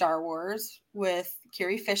with Star Wars with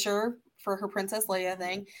Carrie Fisher for her Princess Leia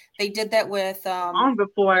thing. They did that with long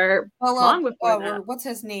before that. What's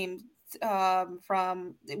his name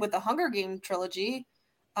from with the Hunger Game trilogy?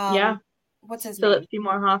 What's his name?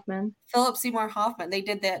 Philip Seymour Hoffman. They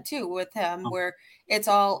did that too with him, where it's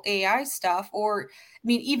all AI stuff. Or I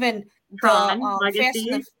mean, even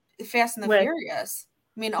Fast and the Furious.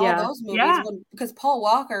 I mean, all those movies because Paul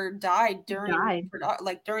Walker died during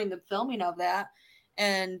the filming of that.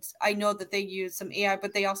 And I know that they used some AI,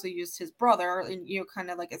 but they also used his brother, and kind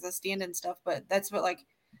of like as a stand-in stuff. But that's what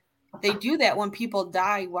they do that when people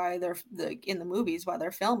die while they're in the movies while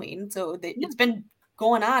they're filming. So it's been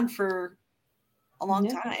going on for a long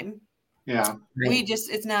time. Yeah,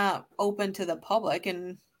 it's not open to the public,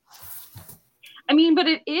 and I mean, but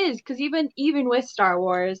it is because even with Star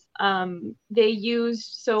Wars, they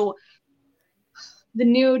used the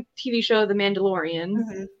new TV show The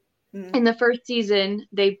Mandalorian. Mm-hmm. In the first season,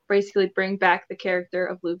 they basically bring back the character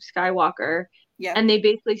of Luke Skywalker, and they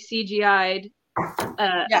basically CGI'd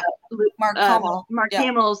Mark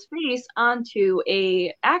Hamill's face onto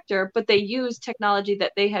a actor, but they used technology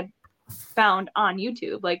that they had found on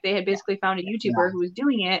YouTube. Like they had basically found a YouTuber who was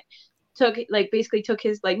doing it, took his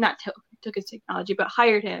took his technology, but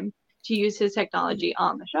hired him to use his technology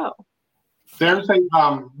on the show. There's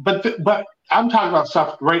but I'm talking about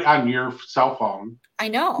stuff right on your cell phone. I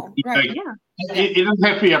know, right? It doesn't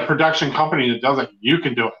have to be a production company that does it. You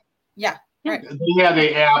can do it. Yeah, right. They had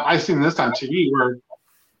an app. I've seen this on TV where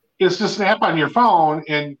it's just an app on your phone,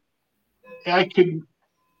 and I could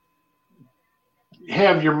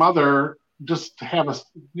have your mother just have us,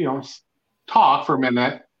 talk for a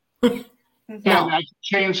minute. And I could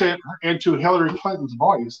change it into Hillary Clinton's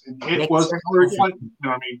voice. And it was Hillary Clinton. You know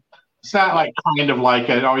what I mean? It's not like kind of like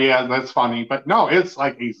it. Oh, yeah, that's funny. But no, it's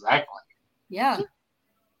like exactly. Yeah.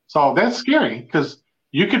 So that's scary because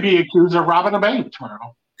you could be accused of robbing a bank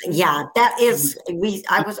tomorrow. Yeah, that is.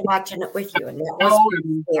 I was watching it with you, and that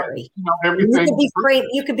was scary. Everything.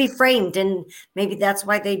 You could be framed, and maybe that's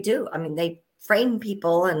why they do. I mean, they frame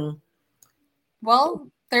people, and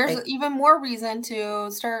there's even more reason to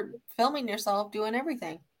start filming yourself doing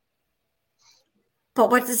everything. But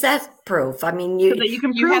what does that prove? I mean, so that you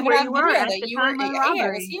can prove where you were at the time of the robbery.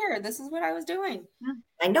 I was here. This is what I was doing.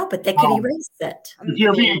 I know, but they can erase it. If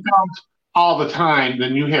you're being filmed all the time,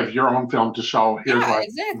 then you have your own film to show. Here's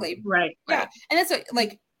exactly. Right. Yeah, and it's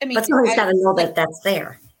but somebody's got to know that that's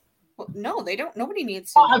there. Well, no, they don't. Nobody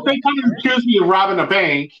needs to. If they come and accuse me of robbing a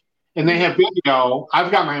bank, and they have video,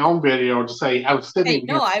 I've got my own video to say I was sitting.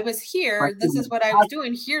 No, I was here. This is what I was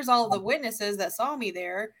doing. Here's all the witnesses that saw me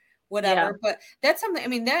there. Whatever. Yeah. But that's something. I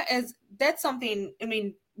mean, that's something. I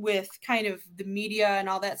mean, with kind of the media and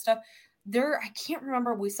all that stuff. I can't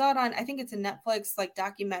remember. We saw it on. I think it's a Netflix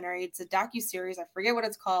documentary. It's a docuseries. I forget what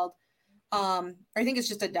it's called. I think it's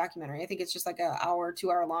just a documentary. I think it's just like an hour, 2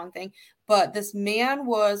 hour long thing. But this man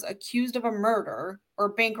was accused of a murder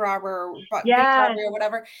or bank robbery or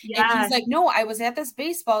whatever. And he's like, no, I was at this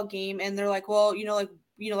baseball game. And they're like, well,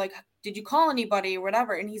 did you call anybody or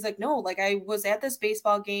whatever? And he's like, no, I was at this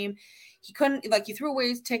baseball game. He couldn't, he threw away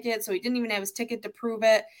his ticket. So he didn't even have his ticket to prove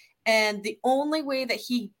it. And the only way that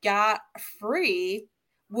he got free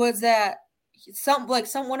was that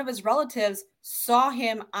one of his relatives saw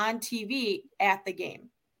him on TV at the game.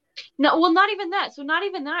 No, well, not even that. So not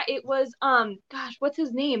even that. It was what's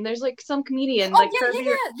his name? There's some comedian it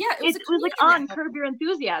was on Curb Your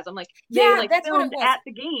Enthusiasm. They filmed at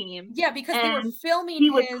the game. Yeah, because they were filming.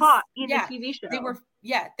 He was caught in the TV show.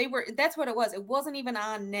 They were. That's what it was. It wasn't even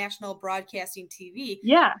on national broadcasting TV.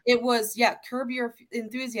 Yeah, it was. Yeah, Curb Your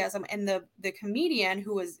Enthusiasm, and the comedian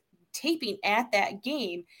who was taping at that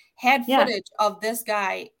game had footage of this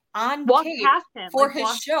guy on tape past him for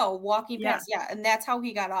his show, walking past. Yeah, and that's how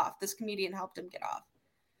he got off. This comedian helped him get off.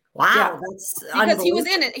 Wow, that's because he was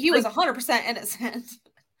in it. He was 100% innocent.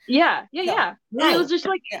 Yeah. Right. It was just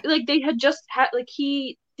they had just had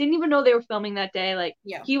he didn't even know they were filming that day.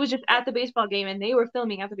 He was just at the baseball game and they were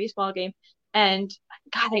filming at the baseball game. And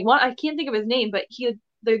God, I can't think of his name, but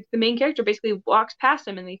the main character basically walks past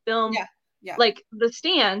him and they film the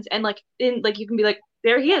stands and you can be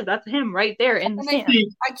there he is. That's him right there in the stand.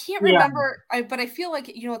 I can't remember, but I feel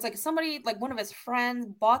it's somebody one of his friends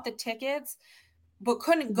bought the tickets, but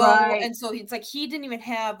couldn't go, and so it's he didn't even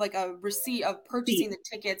have a receipt of purchasing the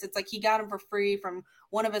tickets. It's he got them for free from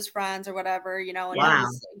one of his friends or whatever, And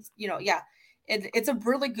it's a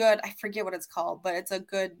really good. I forget what it's called, but it's a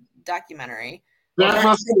good documentary. That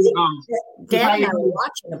must be. Dad and I were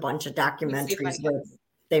watching a bunch of documentaries where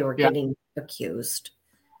they were getting accused.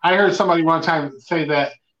 I heard somebody one time say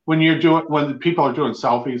that when people are doing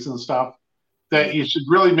selfies and stuff, that you should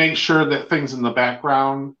really make sure that things in the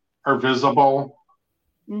background are visible.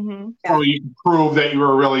 Mm-hmm. So you can prove that you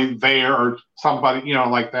were really there or somebody,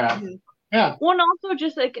 like that. Mm-hmm. Yeah. Well, and also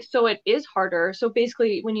just like, so it is harder. So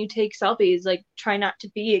basically when you take selfies, like try not to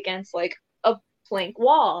be against like a blank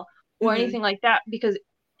wall or anything like that, because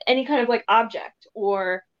any kind of like object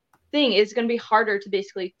or thing is going to be harder to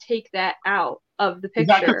basically take that out of the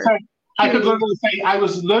picture. I could literally say I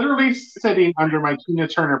was literally sitting under my Tina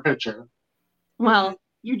Turner picture. Well,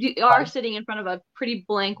 you are sitting in front of a pretty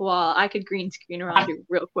blank wall. I could green screen around you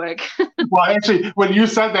real quick. Well, actually, when you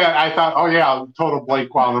said that, I thought, oh yeah, total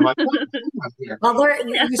blank wall. I'm like, well, you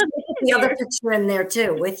the other picture in there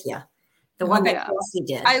too with you. The one that Kelsey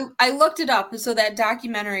did. I looked it up. So that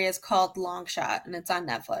documentary is called Long Shot, and it's on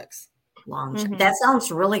Netflix. Long Shot. That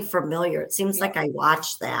sounds really familiar. It seems like I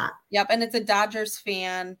watched that. Yep, and it's a Dodgers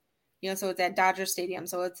fan. So it's at Dodger Stadium,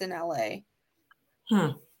 so it's in LA.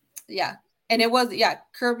 Yeah. And it was,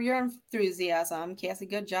 Curb Your Enthusiasm. Cassie,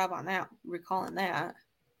 good job on that, recalling that.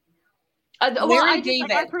 Larry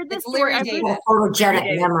David. I've heard this story.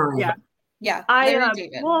 Photogenic memory. Yeah. Larry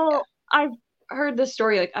David. Well, I've heard this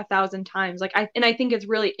story like 1,000 times. I think it's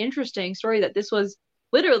really interesting story that this was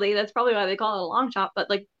literally, that's probably why they call it a long shot. But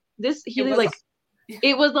like this,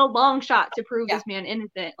 it was a long shot to prove this man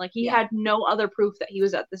innocent. Like he had no other proof that he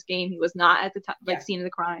was at this game. He was not at the scene of the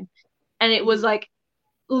crime, and it was like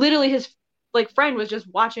literally his friend was just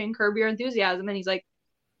watching Curb Your Enthusiasm, and he's like,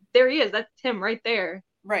 there he is. That's him right there.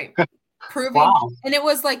 Right. Proving. Wow. And it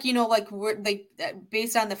was like,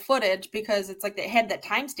 based on the footage, because it's like they had that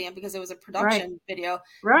timestamp because it was a production video.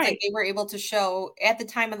 Right. Like they were able to show at the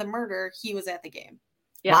time of the murder, he was at the game.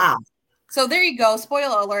 Yeah. Wow. So there you go.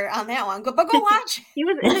 Spoiler alert on that one. Go watch. He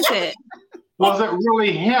was innocent. Was it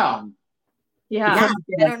really him? Yeah.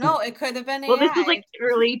 I don't know. It could have been Well, this was like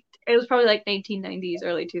it was probably like 1990s,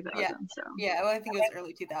 early 2000s. Yeah, I think it was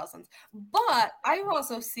early 2000s. But I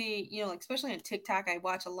also see, especially on TikTok, I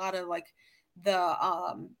watch a lot of like the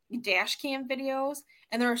dash cam videos,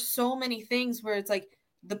 and there are so many things where it's like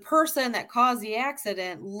the person that caused the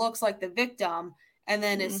accident looks like the victim. And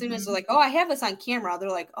then as soon as they're like, oh, I have this on camera, they're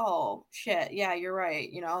like, oh, shit. Yeah, you're right.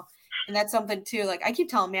 And that's something too. Like I keep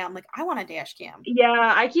telling Matt, I'm like, I want a dash cam.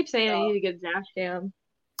 Yeah, I keep saying I need to get a dash cam.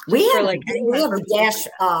 We have a dash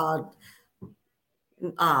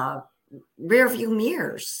rear view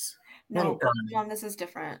mirrors. No, Mom, this is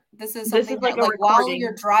different. This is something like while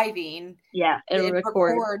you're driving. Yeah, it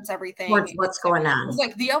records everything. What's going on? It's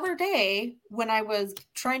like the other day when I was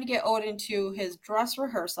trying to get Odin to his dress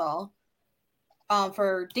rehearsal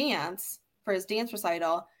for his dance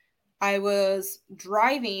recital, I was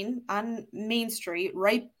driving on Main Street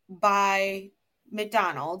right by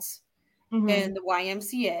McDonald's and the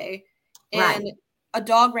YMCA, and a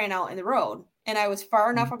dog ran out in the road. And I was far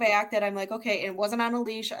enough back that I'm like, okay, it wasn't on a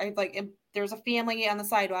leash. There was a family on the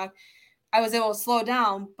sidewalk. I was able to slow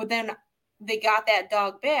down, but then they got that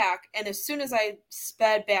dog back. And as soon as I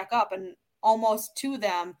sped back up and almost to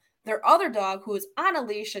them, their other dog, who was on a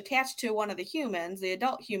leash attached to one of the humans, the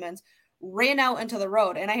adult humans, ran out into the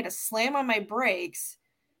road. And I had to slam on my brakes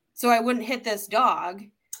so I wouldn't hit this dog.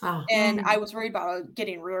 Oh. And I was worried about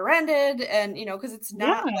getting rear-ended, and because it's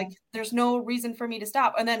not like there's no reason for me to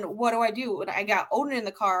stop. And then what do? And I got Odin in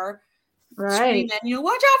the car, screaming,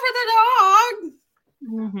 watch out for the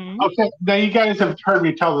dog. Okay, now you guys have heard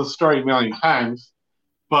me tell this story a million times,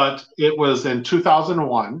 but it was in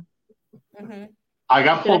 2001. I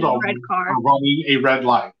got pulled over for running a red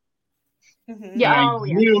light. Yeah,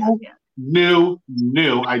 knew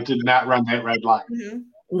I did not run that red light.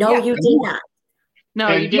 No, you did not. No,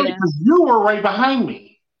 you didn't. You were right behind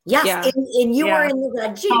me. Yes, and you were in the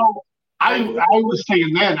Jeep. So I was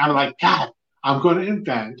saying then, I'm like, God, I'm going to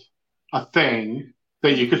invent a thing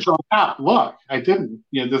that you could show a cop. Look, I didn't.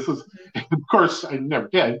 This is, of course, I never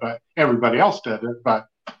did, but everybody else did it. But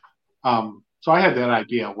so I had that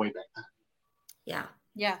idea way back then.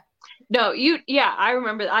 Yeah. No, I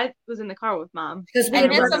remember. I was in the car with Mom.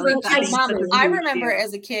 I remember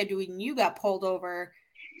as a kid when you got pulled over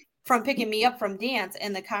from picking me up from dance,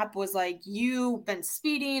 and the cop was like, you've been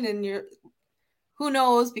speeding, and you're, who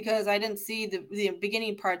knows, because I didn't see the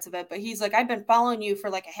beginning parts of it, but he's like, I've been following you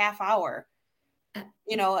for like a half hour,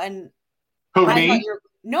 and who, me?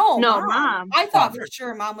 No, Mom. I thought for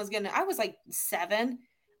sure Mom was gonna, I was like 7.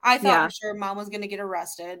 I thought for sure Mom was gonna get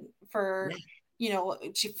arrested for she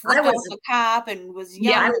flipped out the cop and was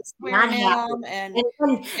yelling, swearing at him, and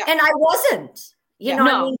I wasn't. I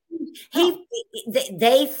mean,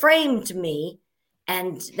 they framed me,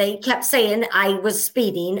 and they kept saying I was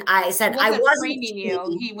speeding. I said I wasn't framing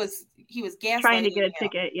you. He was gaslighting trying to get a you.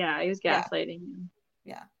 ticket. Yeah, he was gaslighting you.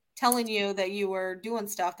 Yeah, telling you that you were doing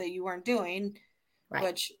stuff that you weren't doing. Right.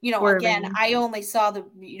 Which, again, I only saw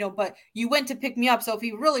but you went to pick me up. So if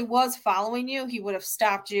he really was following you, he would have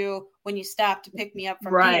stopped you when you stopped to pick me up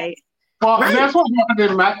from right. dance. Well, and that's what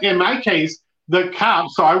happened in my case. The cop,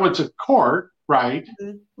 so I went to court, right?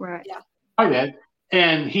 Mm-hmm. Right. Yeah. I did.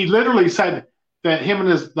 And he literally said that him and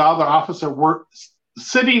the other officer were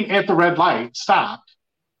sitting at the red light, stopped,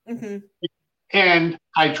 and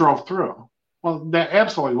I drove through. Well, that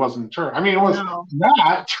absolutely wasn't true. I mean, it was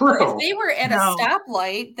not true. So if they were at a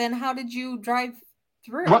stoplight, then how did you drive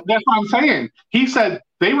through? Well, that's what I'm saying. He said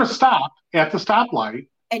they were stopped at the stoplight.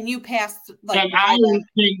 And you passed, and I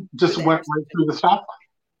just went right through the stoplight.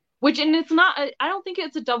 And it's not, I don't think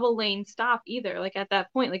it's a double lane stop either. Like at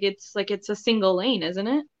that point, it's a single lane, isn't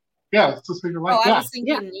it? Yeah, it's a single lane. I was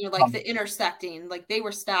thinking, the intersecting, like they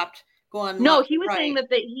were stopped going. No, he was saying that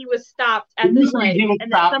he was stopped at the light,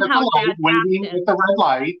 and that somehow waiting at the red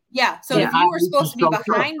light. Yeah, so if you were supposed to be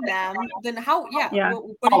behind them, then how? Yeah.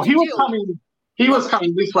 What did you do? He was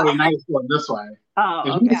coming this way, and I was going this way.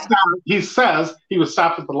 Oh, okay. He says he was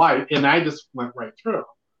stopped at the light, and I just went right through.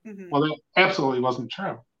 Mm-hmm. Well, that absolutely wasn't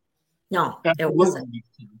true. No, it wasn't.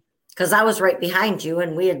 Because I was right behind you,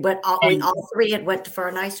 and we all three had went for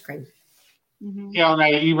an ice cream. Mm-hmm. Yeah, and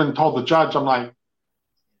I even told the judge, I'm like,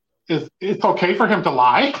 it's okay for him to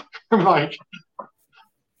lie? I'm like,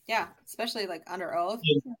 yeah, especially under oath.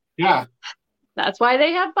 Yeah. That's why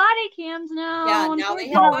they have body cams now. Yeah, now they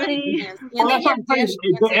have body cams. Well, that's what I'm saying.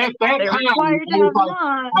 At that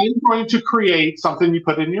time, I'm going to create something you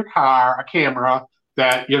put in your car, a camera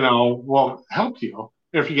that, will help you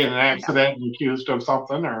if you get in an accident and accused of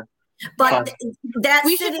something or. But that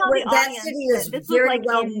city is very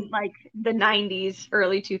well in the 90s,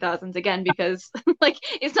 early 2000s again, because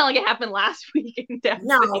it's not like it happened last week.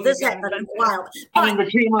 No, this happened in a while. I mean, the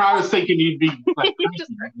camera, I was thinking you'd be. But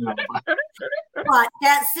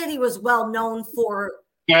that city was well known for.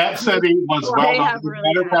 That city was well known. As a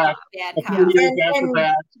matter of fact, a few years after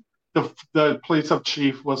that, the police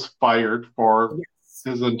chief was fired for.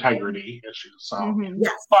 His integrity issues. So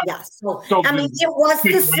yes. So I mean, it was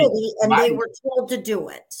the city, and they were told to do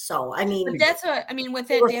it. So I mean, but that's what I mean with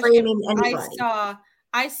that.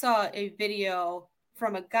 I saw a video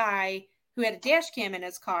from a guy who had a dash cam in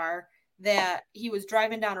his car that he was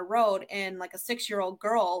driving down a road, and a 6-year-old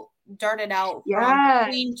girl darted out from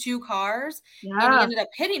between two cars, and he ended up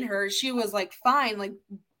hitting her. She was fine,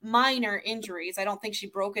 minor injuries. I don't think she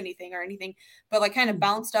broke anything or anything, but kind of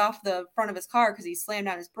bounced off the front of his car because he slammed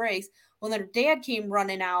on his brakes. Well, then her dad came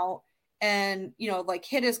running out and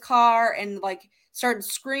hit his car and started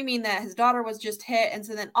screaming that his daughter was just hit. And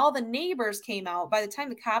so then all the neighbors came out. By the time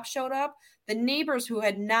the cops showed up, the neighbors who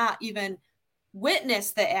had not even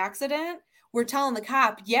witnessed the accident were telling the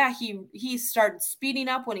cop, he started speeding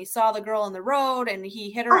up when he saw the girl on the road and he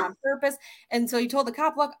hit her on purpose. And so he told the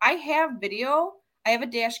cop, look, I have video. I have a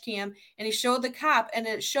dash cam, and he showed the cop, and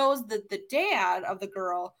it shows that the dad of the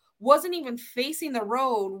girl wasn't even facing the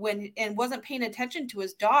road and wasn't paying attention to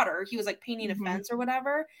his daughter. He was painting a fence or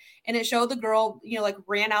whatever. And it showed the girl,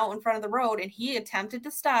 ran out in front of the road, and he attempted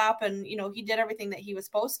to stop, and, he did everything that he was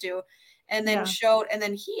supposed to. And then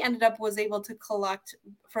he was able to collect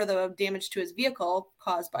for the damage to his vehicle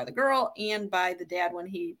caused by the girl and by the dad when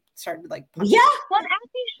he started well, as he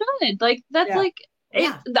should.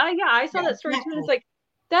 I saw that story too. And it's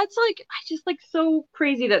that's I just so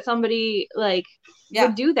crazy that somebody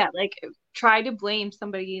would do that, try to blame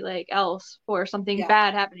somebody else for something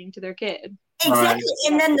bad happening to their kid. Exactly.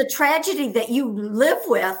 Right. And then the tragedy that you live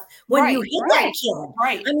with when you hit that kid.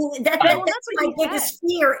 Right. I mean, that's my biggest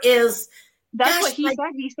fear is. That's what he said.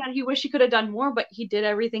 He said he wished he could have done more, but he did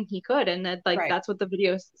everything he could. And that that's what the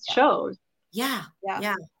video shows. Yeah.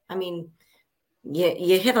 I mean,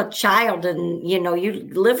 you hit a child and, you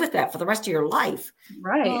live with that for the rest of your life.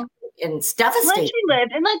 Right. And it's devastating. She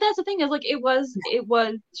lived. And that's the thing is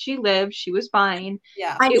she lived, she was fine.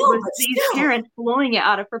 Yeah. It was these parents blowing it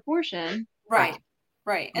out of proportion. Right.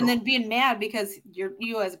 And then being mad because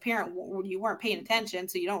you as a parent, you weren't paying attention.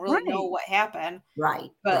 So you don't really know what happened. Right.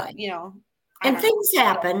 But, and things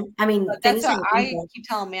happen. I mean, that's what I keep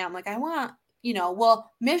telling me. I'm I want,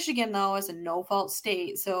 Michigan, though, is a no-fault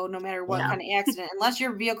state. So no matter what kind of accident, unless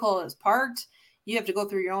your vehicle is parked, you have to go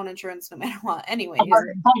through your own insurance no matter what. Anyway. At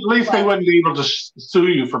least they wouldn't be able to sue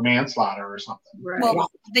you for manslaughter or something. Right.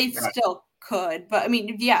 Well, they still could. But, I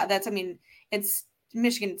mean, it's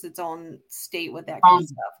Michigan's its own state with that kind of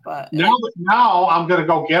stuff. But now I'm going to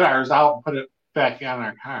go get ours out and put it back in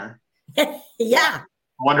our car. Yeah. I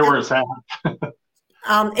wonder where it's at.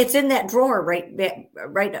 It's in that drawer, right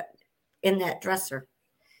in that dresser.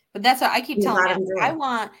 But that's what I keep telling bottom you.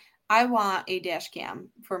 drawer. I want a dash cam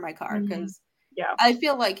for my car because Yeah. I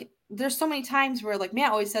feel like there's so many times where like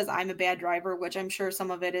Matt always says I'm a bad driver, which I'm sure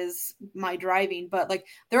some of it is my driving, but like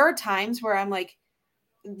there are times where I'm like,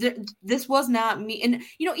 this was not me. And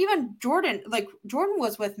even Jordan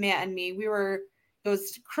was with Matt and me. It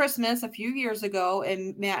was Christmas a few years ago,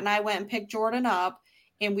 and Matt and I went and picked Jordan up,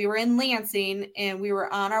 and we were in Lansing, and we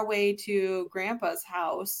were on our way to Grandpa's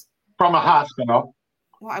house From a hospital.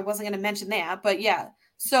 Well, I wasn't going to mention that, but yeah.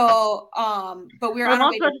 So, but we were on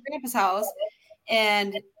our way to Grandpa's house,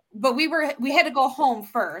 but we had to go home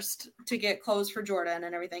first to get clothes for Jordan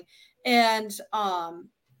and everything, and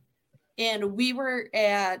we were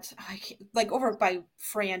at over by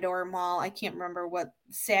Frandor Mall. I can't remember what,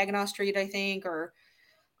 Saginaw Street, I think, or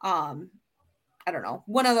I don't know,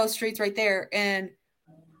 one of those streets right there, and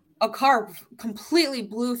a car completely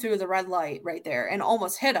blew through the red light right there and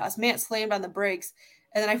almost hit us. Matt slammed on the brakes.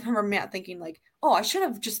 And then I remember Matt thinking like, oh, I should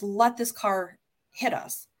have just let this car hit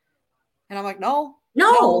us. And I'm like, no,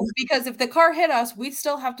 because if the car hit us, we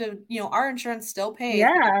still have to, our insurance still pays.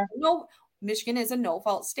 Yeah. No, Michigan is a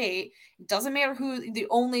no-fault state. It doesn't matter who. The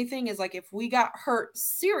only thing is like if we got hurt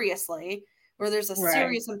seriously or there's a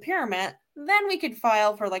serious impairment, then we could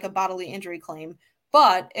file for like a bodily injury claim.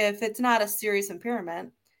 But if it's not a serious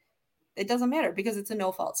impairment, it doesn't matter because it's a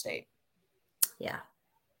no-fault state. Yeah.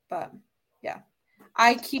 But yeah,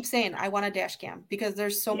 I keep saying I want a dash cam because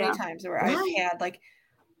there's so many times where I've had like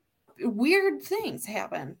weird things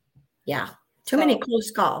happen. Yeah. Too many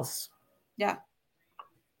close calls. Yeah.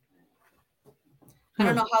 I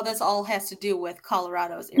don't know how this all has to do with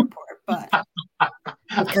Colorado's airport, but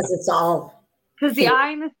because it's all because the eye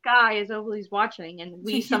in the sky is always watching, and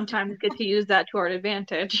we sometimes get to use that to our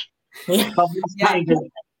advantage. Yeah.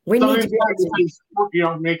 We need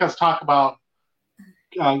to make us talk about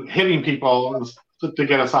hitting people to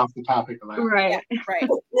get us off the topic of that. Right. Right.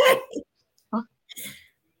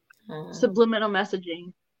 Subliminal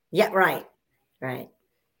messaging. Yeah, right.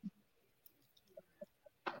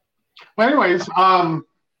 Well, anyways, I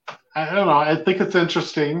don't know. I think it's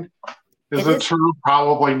interesting. Is it true?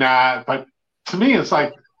 Probably not. But to me, it's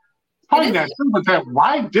like probably not true. But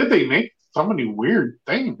why did they make so many weird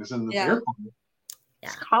things in the airport?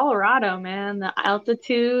 It's Colorado, man. The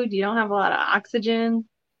altitude. You don't have a lot of oxygen.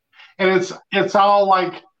 And it's all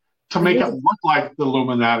like to make it look like the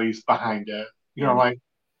Illuminati's behind it. Like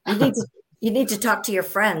you need to talk to your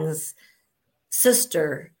friend's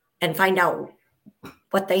sister and find out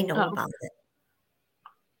what they know about it.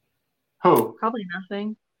 Who? Probably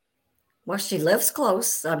nothing. Well, she lives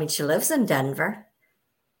close. I mean, she lives in Denver.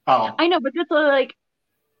 Oh, I know, but that's like,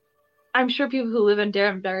 I'm sure people who live in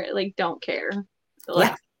Denver don't care. So,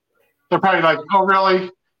 they're probably like, oh,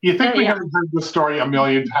 really? You think we haven't heard this story a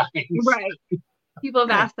million times? Right. People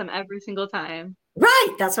have asked them every single time.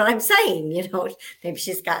 Right. That's what I'm saying. Maybe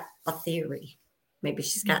she's got a theory. Maybe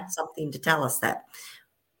she's got something to tell us that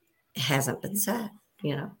hasn't been said,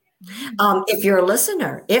 If you're a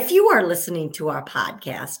listener, if you are listening to our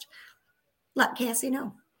podcast, let Cassie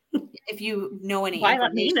know. If you know any Why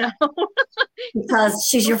let me know? Because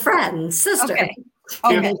she's your friend, sister. Okay.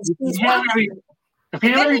 If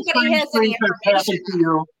you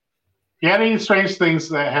had any strange things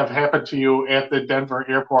that have happened to you at the Denver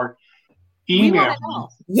airport, email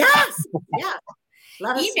us. Yes.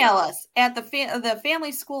 Email us at the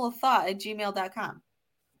family school of thought at gmail.com.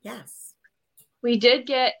 Yes. We did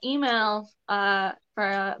get emails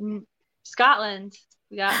from Scotland.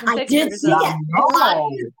 We got some pictures. I did see it.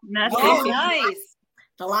 Oh, nice.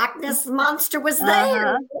 The Loch Ness Monster was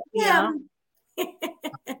there. Yeah.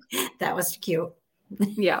 That was cute.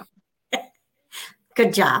 Yeah.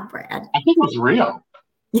 Good job, Brad. I think it was real.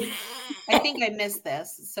 I think I missed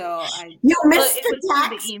this. So You missed the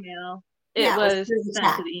text? The email. It was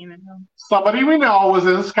sent to the email. Somebody we know was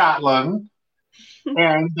in Scotland,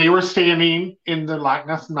 and they were standing in the Loch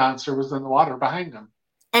Ness Monster was in the water behind them.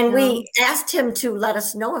 And we asked him to let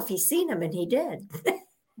us know if he's seen him, and he did.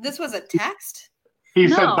 This was a text? He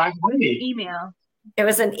said, by the way. Email. It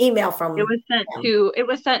was an email from It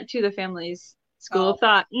was sent to the family's School of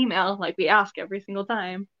Thought email, like we ask every single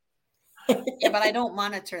time. Yeah, but I don't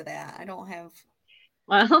monitor that. I don't have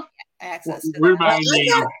access to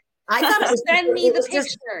that. I thought it was send me the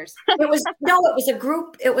pictures. It was a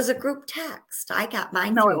group. It was a group text. I got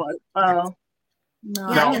mine. No, it was. Oh, no.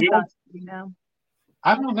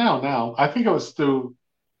 I don't know now. I think it was through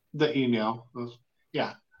the email.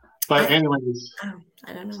 Yeah. But anyways,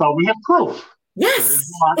 I don't know. so we have proof. Yes.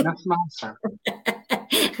 That's monster.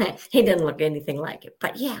 He didn't look anything like it,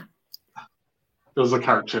 but yeah. It was a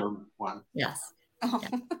cartoon one. Yes. Oh.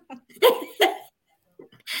 Yeah.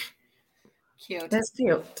 Cute. That's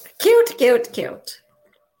cute. Cute.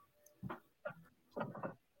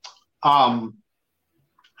 I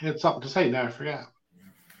had something to say, now I forgot.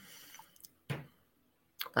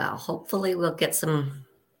 Well, hopefully we'll get some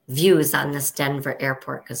views on this Denver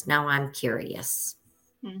airport because now I'm curious.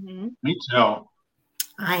 Mm-hmm. Me too.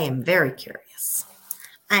 I am very curious.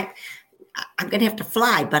 I'm going to have to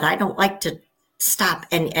fly, but I don't like to stop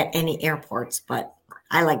at any airports, but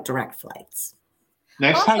I like direct flights.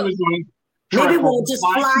 Next time we're going, Maybe we'll just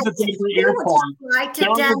fly to the airport.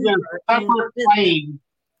 to Denver. Separate plane,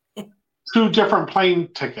 2 different plane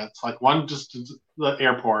tickets, like one just to the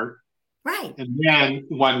airport, Right. and then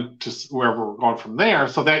one to wherever we're going from there.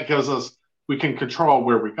 So that gives us, we can control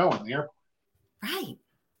where we go in the airport. Right.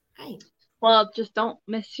 Well, just don't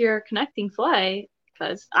miss your connecting flight,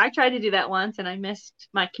 because I tried to do that once and I missed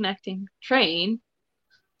my connecting train.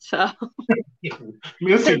 So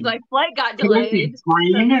Missing my flight got delayed.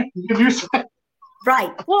 green, give yourself.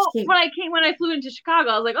 Right. Well, when I flew into Chicago,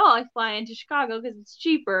 I was like, oh, I fly into Chicago because it's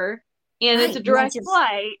cheaper and it's a direct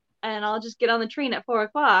flight, and I'll just get on the train at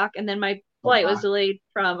 4:00. And then my flight was delayed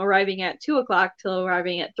from arriving at 2:00 till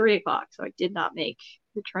arriving at 3:00, so I did not make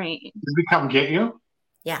the train. Did we come get you?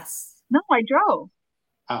 Yes. No, I drove.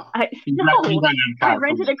 Oh, I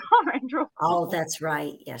rented a car and drove. Oh, that's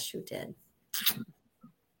right. Yes, you did.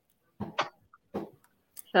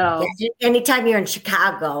 So yeah, anytime you're in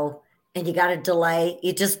Chicago and you got a delay,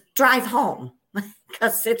 you just drive home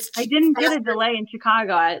because it's. I didn't get a delay in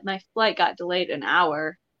Chicago. My flight got delayed an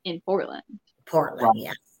hour in Portland. Portland,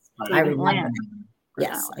 yes, I remember.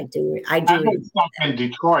 Yes, I do. I've been stuck in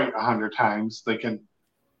Detroit 100 times.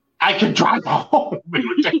 I can drive home. It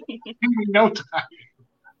would take me no time.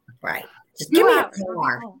 Right. Just give me a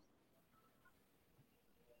car.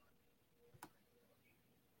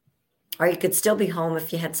 Or you could still be home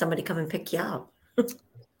if you had somebody come and pick you up.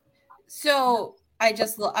 So I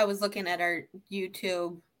was looking at our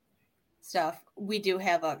YouTube stuff. We do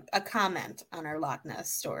have a comment on our Loch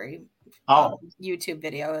Ness story. YouTube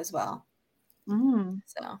video as well.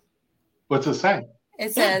 So what's it say?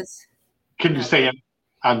 It says, can you say it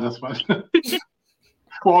on this one?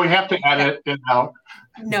 Well, we have to edit it out.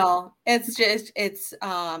 No, it's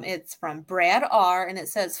from Brad R, and it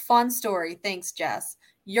says, fun story. Thanks, Jess.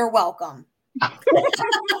 You're welcome.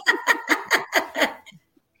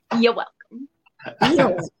 You're welcome.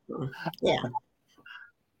 Yeah.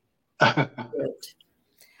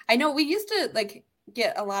 I know we used to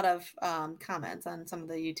get a lot of comments on some of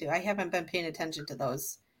the YouTube. I haven't been paying attention to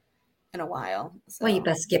those in a while. So. Well, you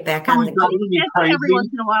best get back on the game. Every once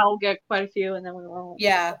in a while we'll get quite a few, and then we won't.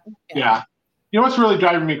 Yeah. You know what's really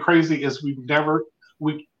driving me crazy is we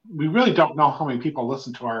really don't know how many people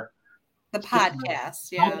listen to the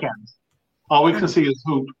podcast. Yeah. Podcast. All we can see is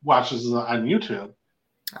who watches on YouTube.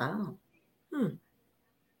 Oh.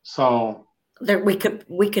 So we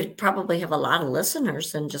could probably have a lot of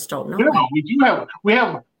listeners and just don't know. Yeah, we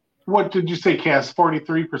have. What did you say, Cass?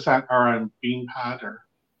 43% are on BeanPod or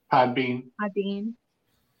Podbean. Podbean.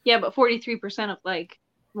 Yeah, but 43% of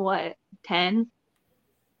what? 10?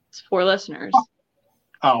 It's 4 listeners.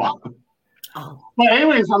 Oh. Well,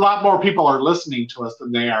 anyways, a lot more people are listening to us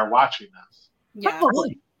than they are watching us. Yeah.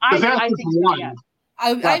 Probably. I think so, yeah.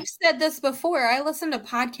 I've said this before. I listen to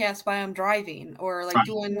podcasts while I'm driving or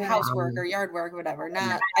doing housework or yard work, whatever.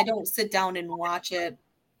 I don't sit down and watch it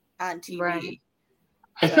on TV. Right.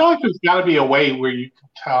 I feel like there's got to be a way where you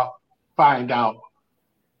can find out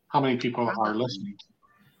how many people are listening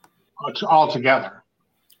all together.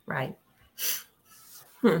 Right.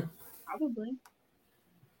 Probably.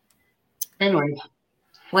 Anyway.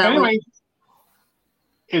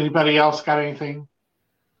 Anybody else got anything?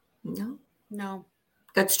 No.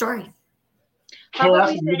 Good story. Cass,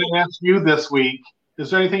 I'm going to ask you this week.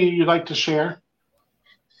 Is there anything you'd like to share?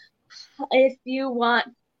 If you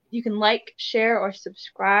want, you can share, or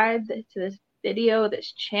subscribe to this video,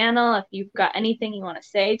 this channel. If you've got anything you want to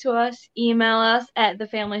say to us, email us at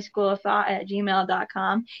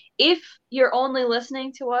thefamilyschoolofthought@gmail.com. If you're only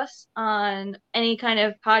listening to us on any kind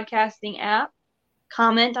of podcasting app,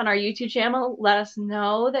 comment on our YouTube channel. Let us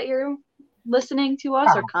know that you're listening to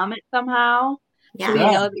us, or comment somehow. Yeah. So we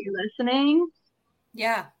know that you're listening.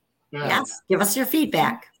 Yeah. Yes. Give us your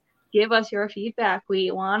feedback. Give us your feedback.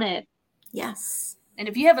 We want it. Yes. And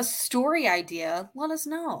if you have a story idea, let us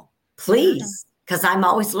know. Please, because I'm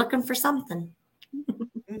always looking for something.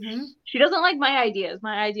 Mm-hmm. She doesn't like my ideas.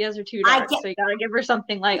 My ideas are too dark, so you gotta give her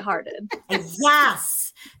something lighthearted.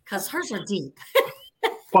 Yes, because hers are deep.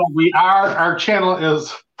 Well, our channel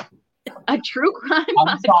is A true crime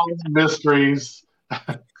Unsolved Mysteries.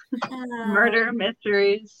 murder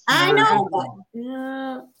mysteries. I know, but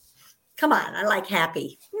come on, I like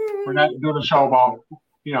happy. We're not doing a show about,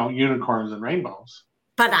 unicorns and rainbows.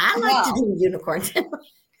 But I like to do unicorns.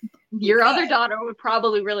 Your other daughter would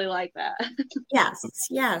probably really like that.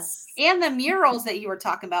 Yes. And the murals that you were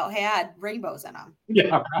talking about had rainbows in them.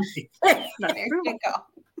 Yeah, right. There you go.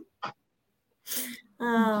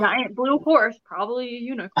 Giant blue horse, probably a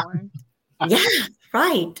unicorn. Yeah,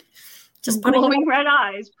 right. Just Glowing red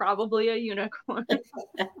eyes, probably a unicorn.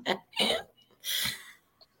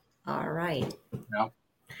 All right. Yeah.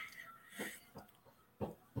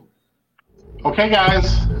 Okay, guys.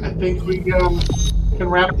 I think we can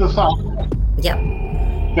wrap this up. Yep.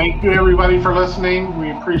 Thank you, everybody, for listening.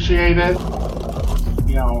 We appreciate it.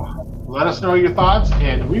 Let us know your thoughts,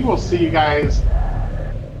 and we will see you guys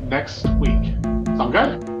next week. Sound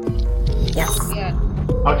good? Yes. Yeah.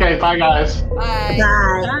 Okay, bye, guys. Bye.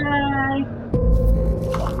 Bye. Bye.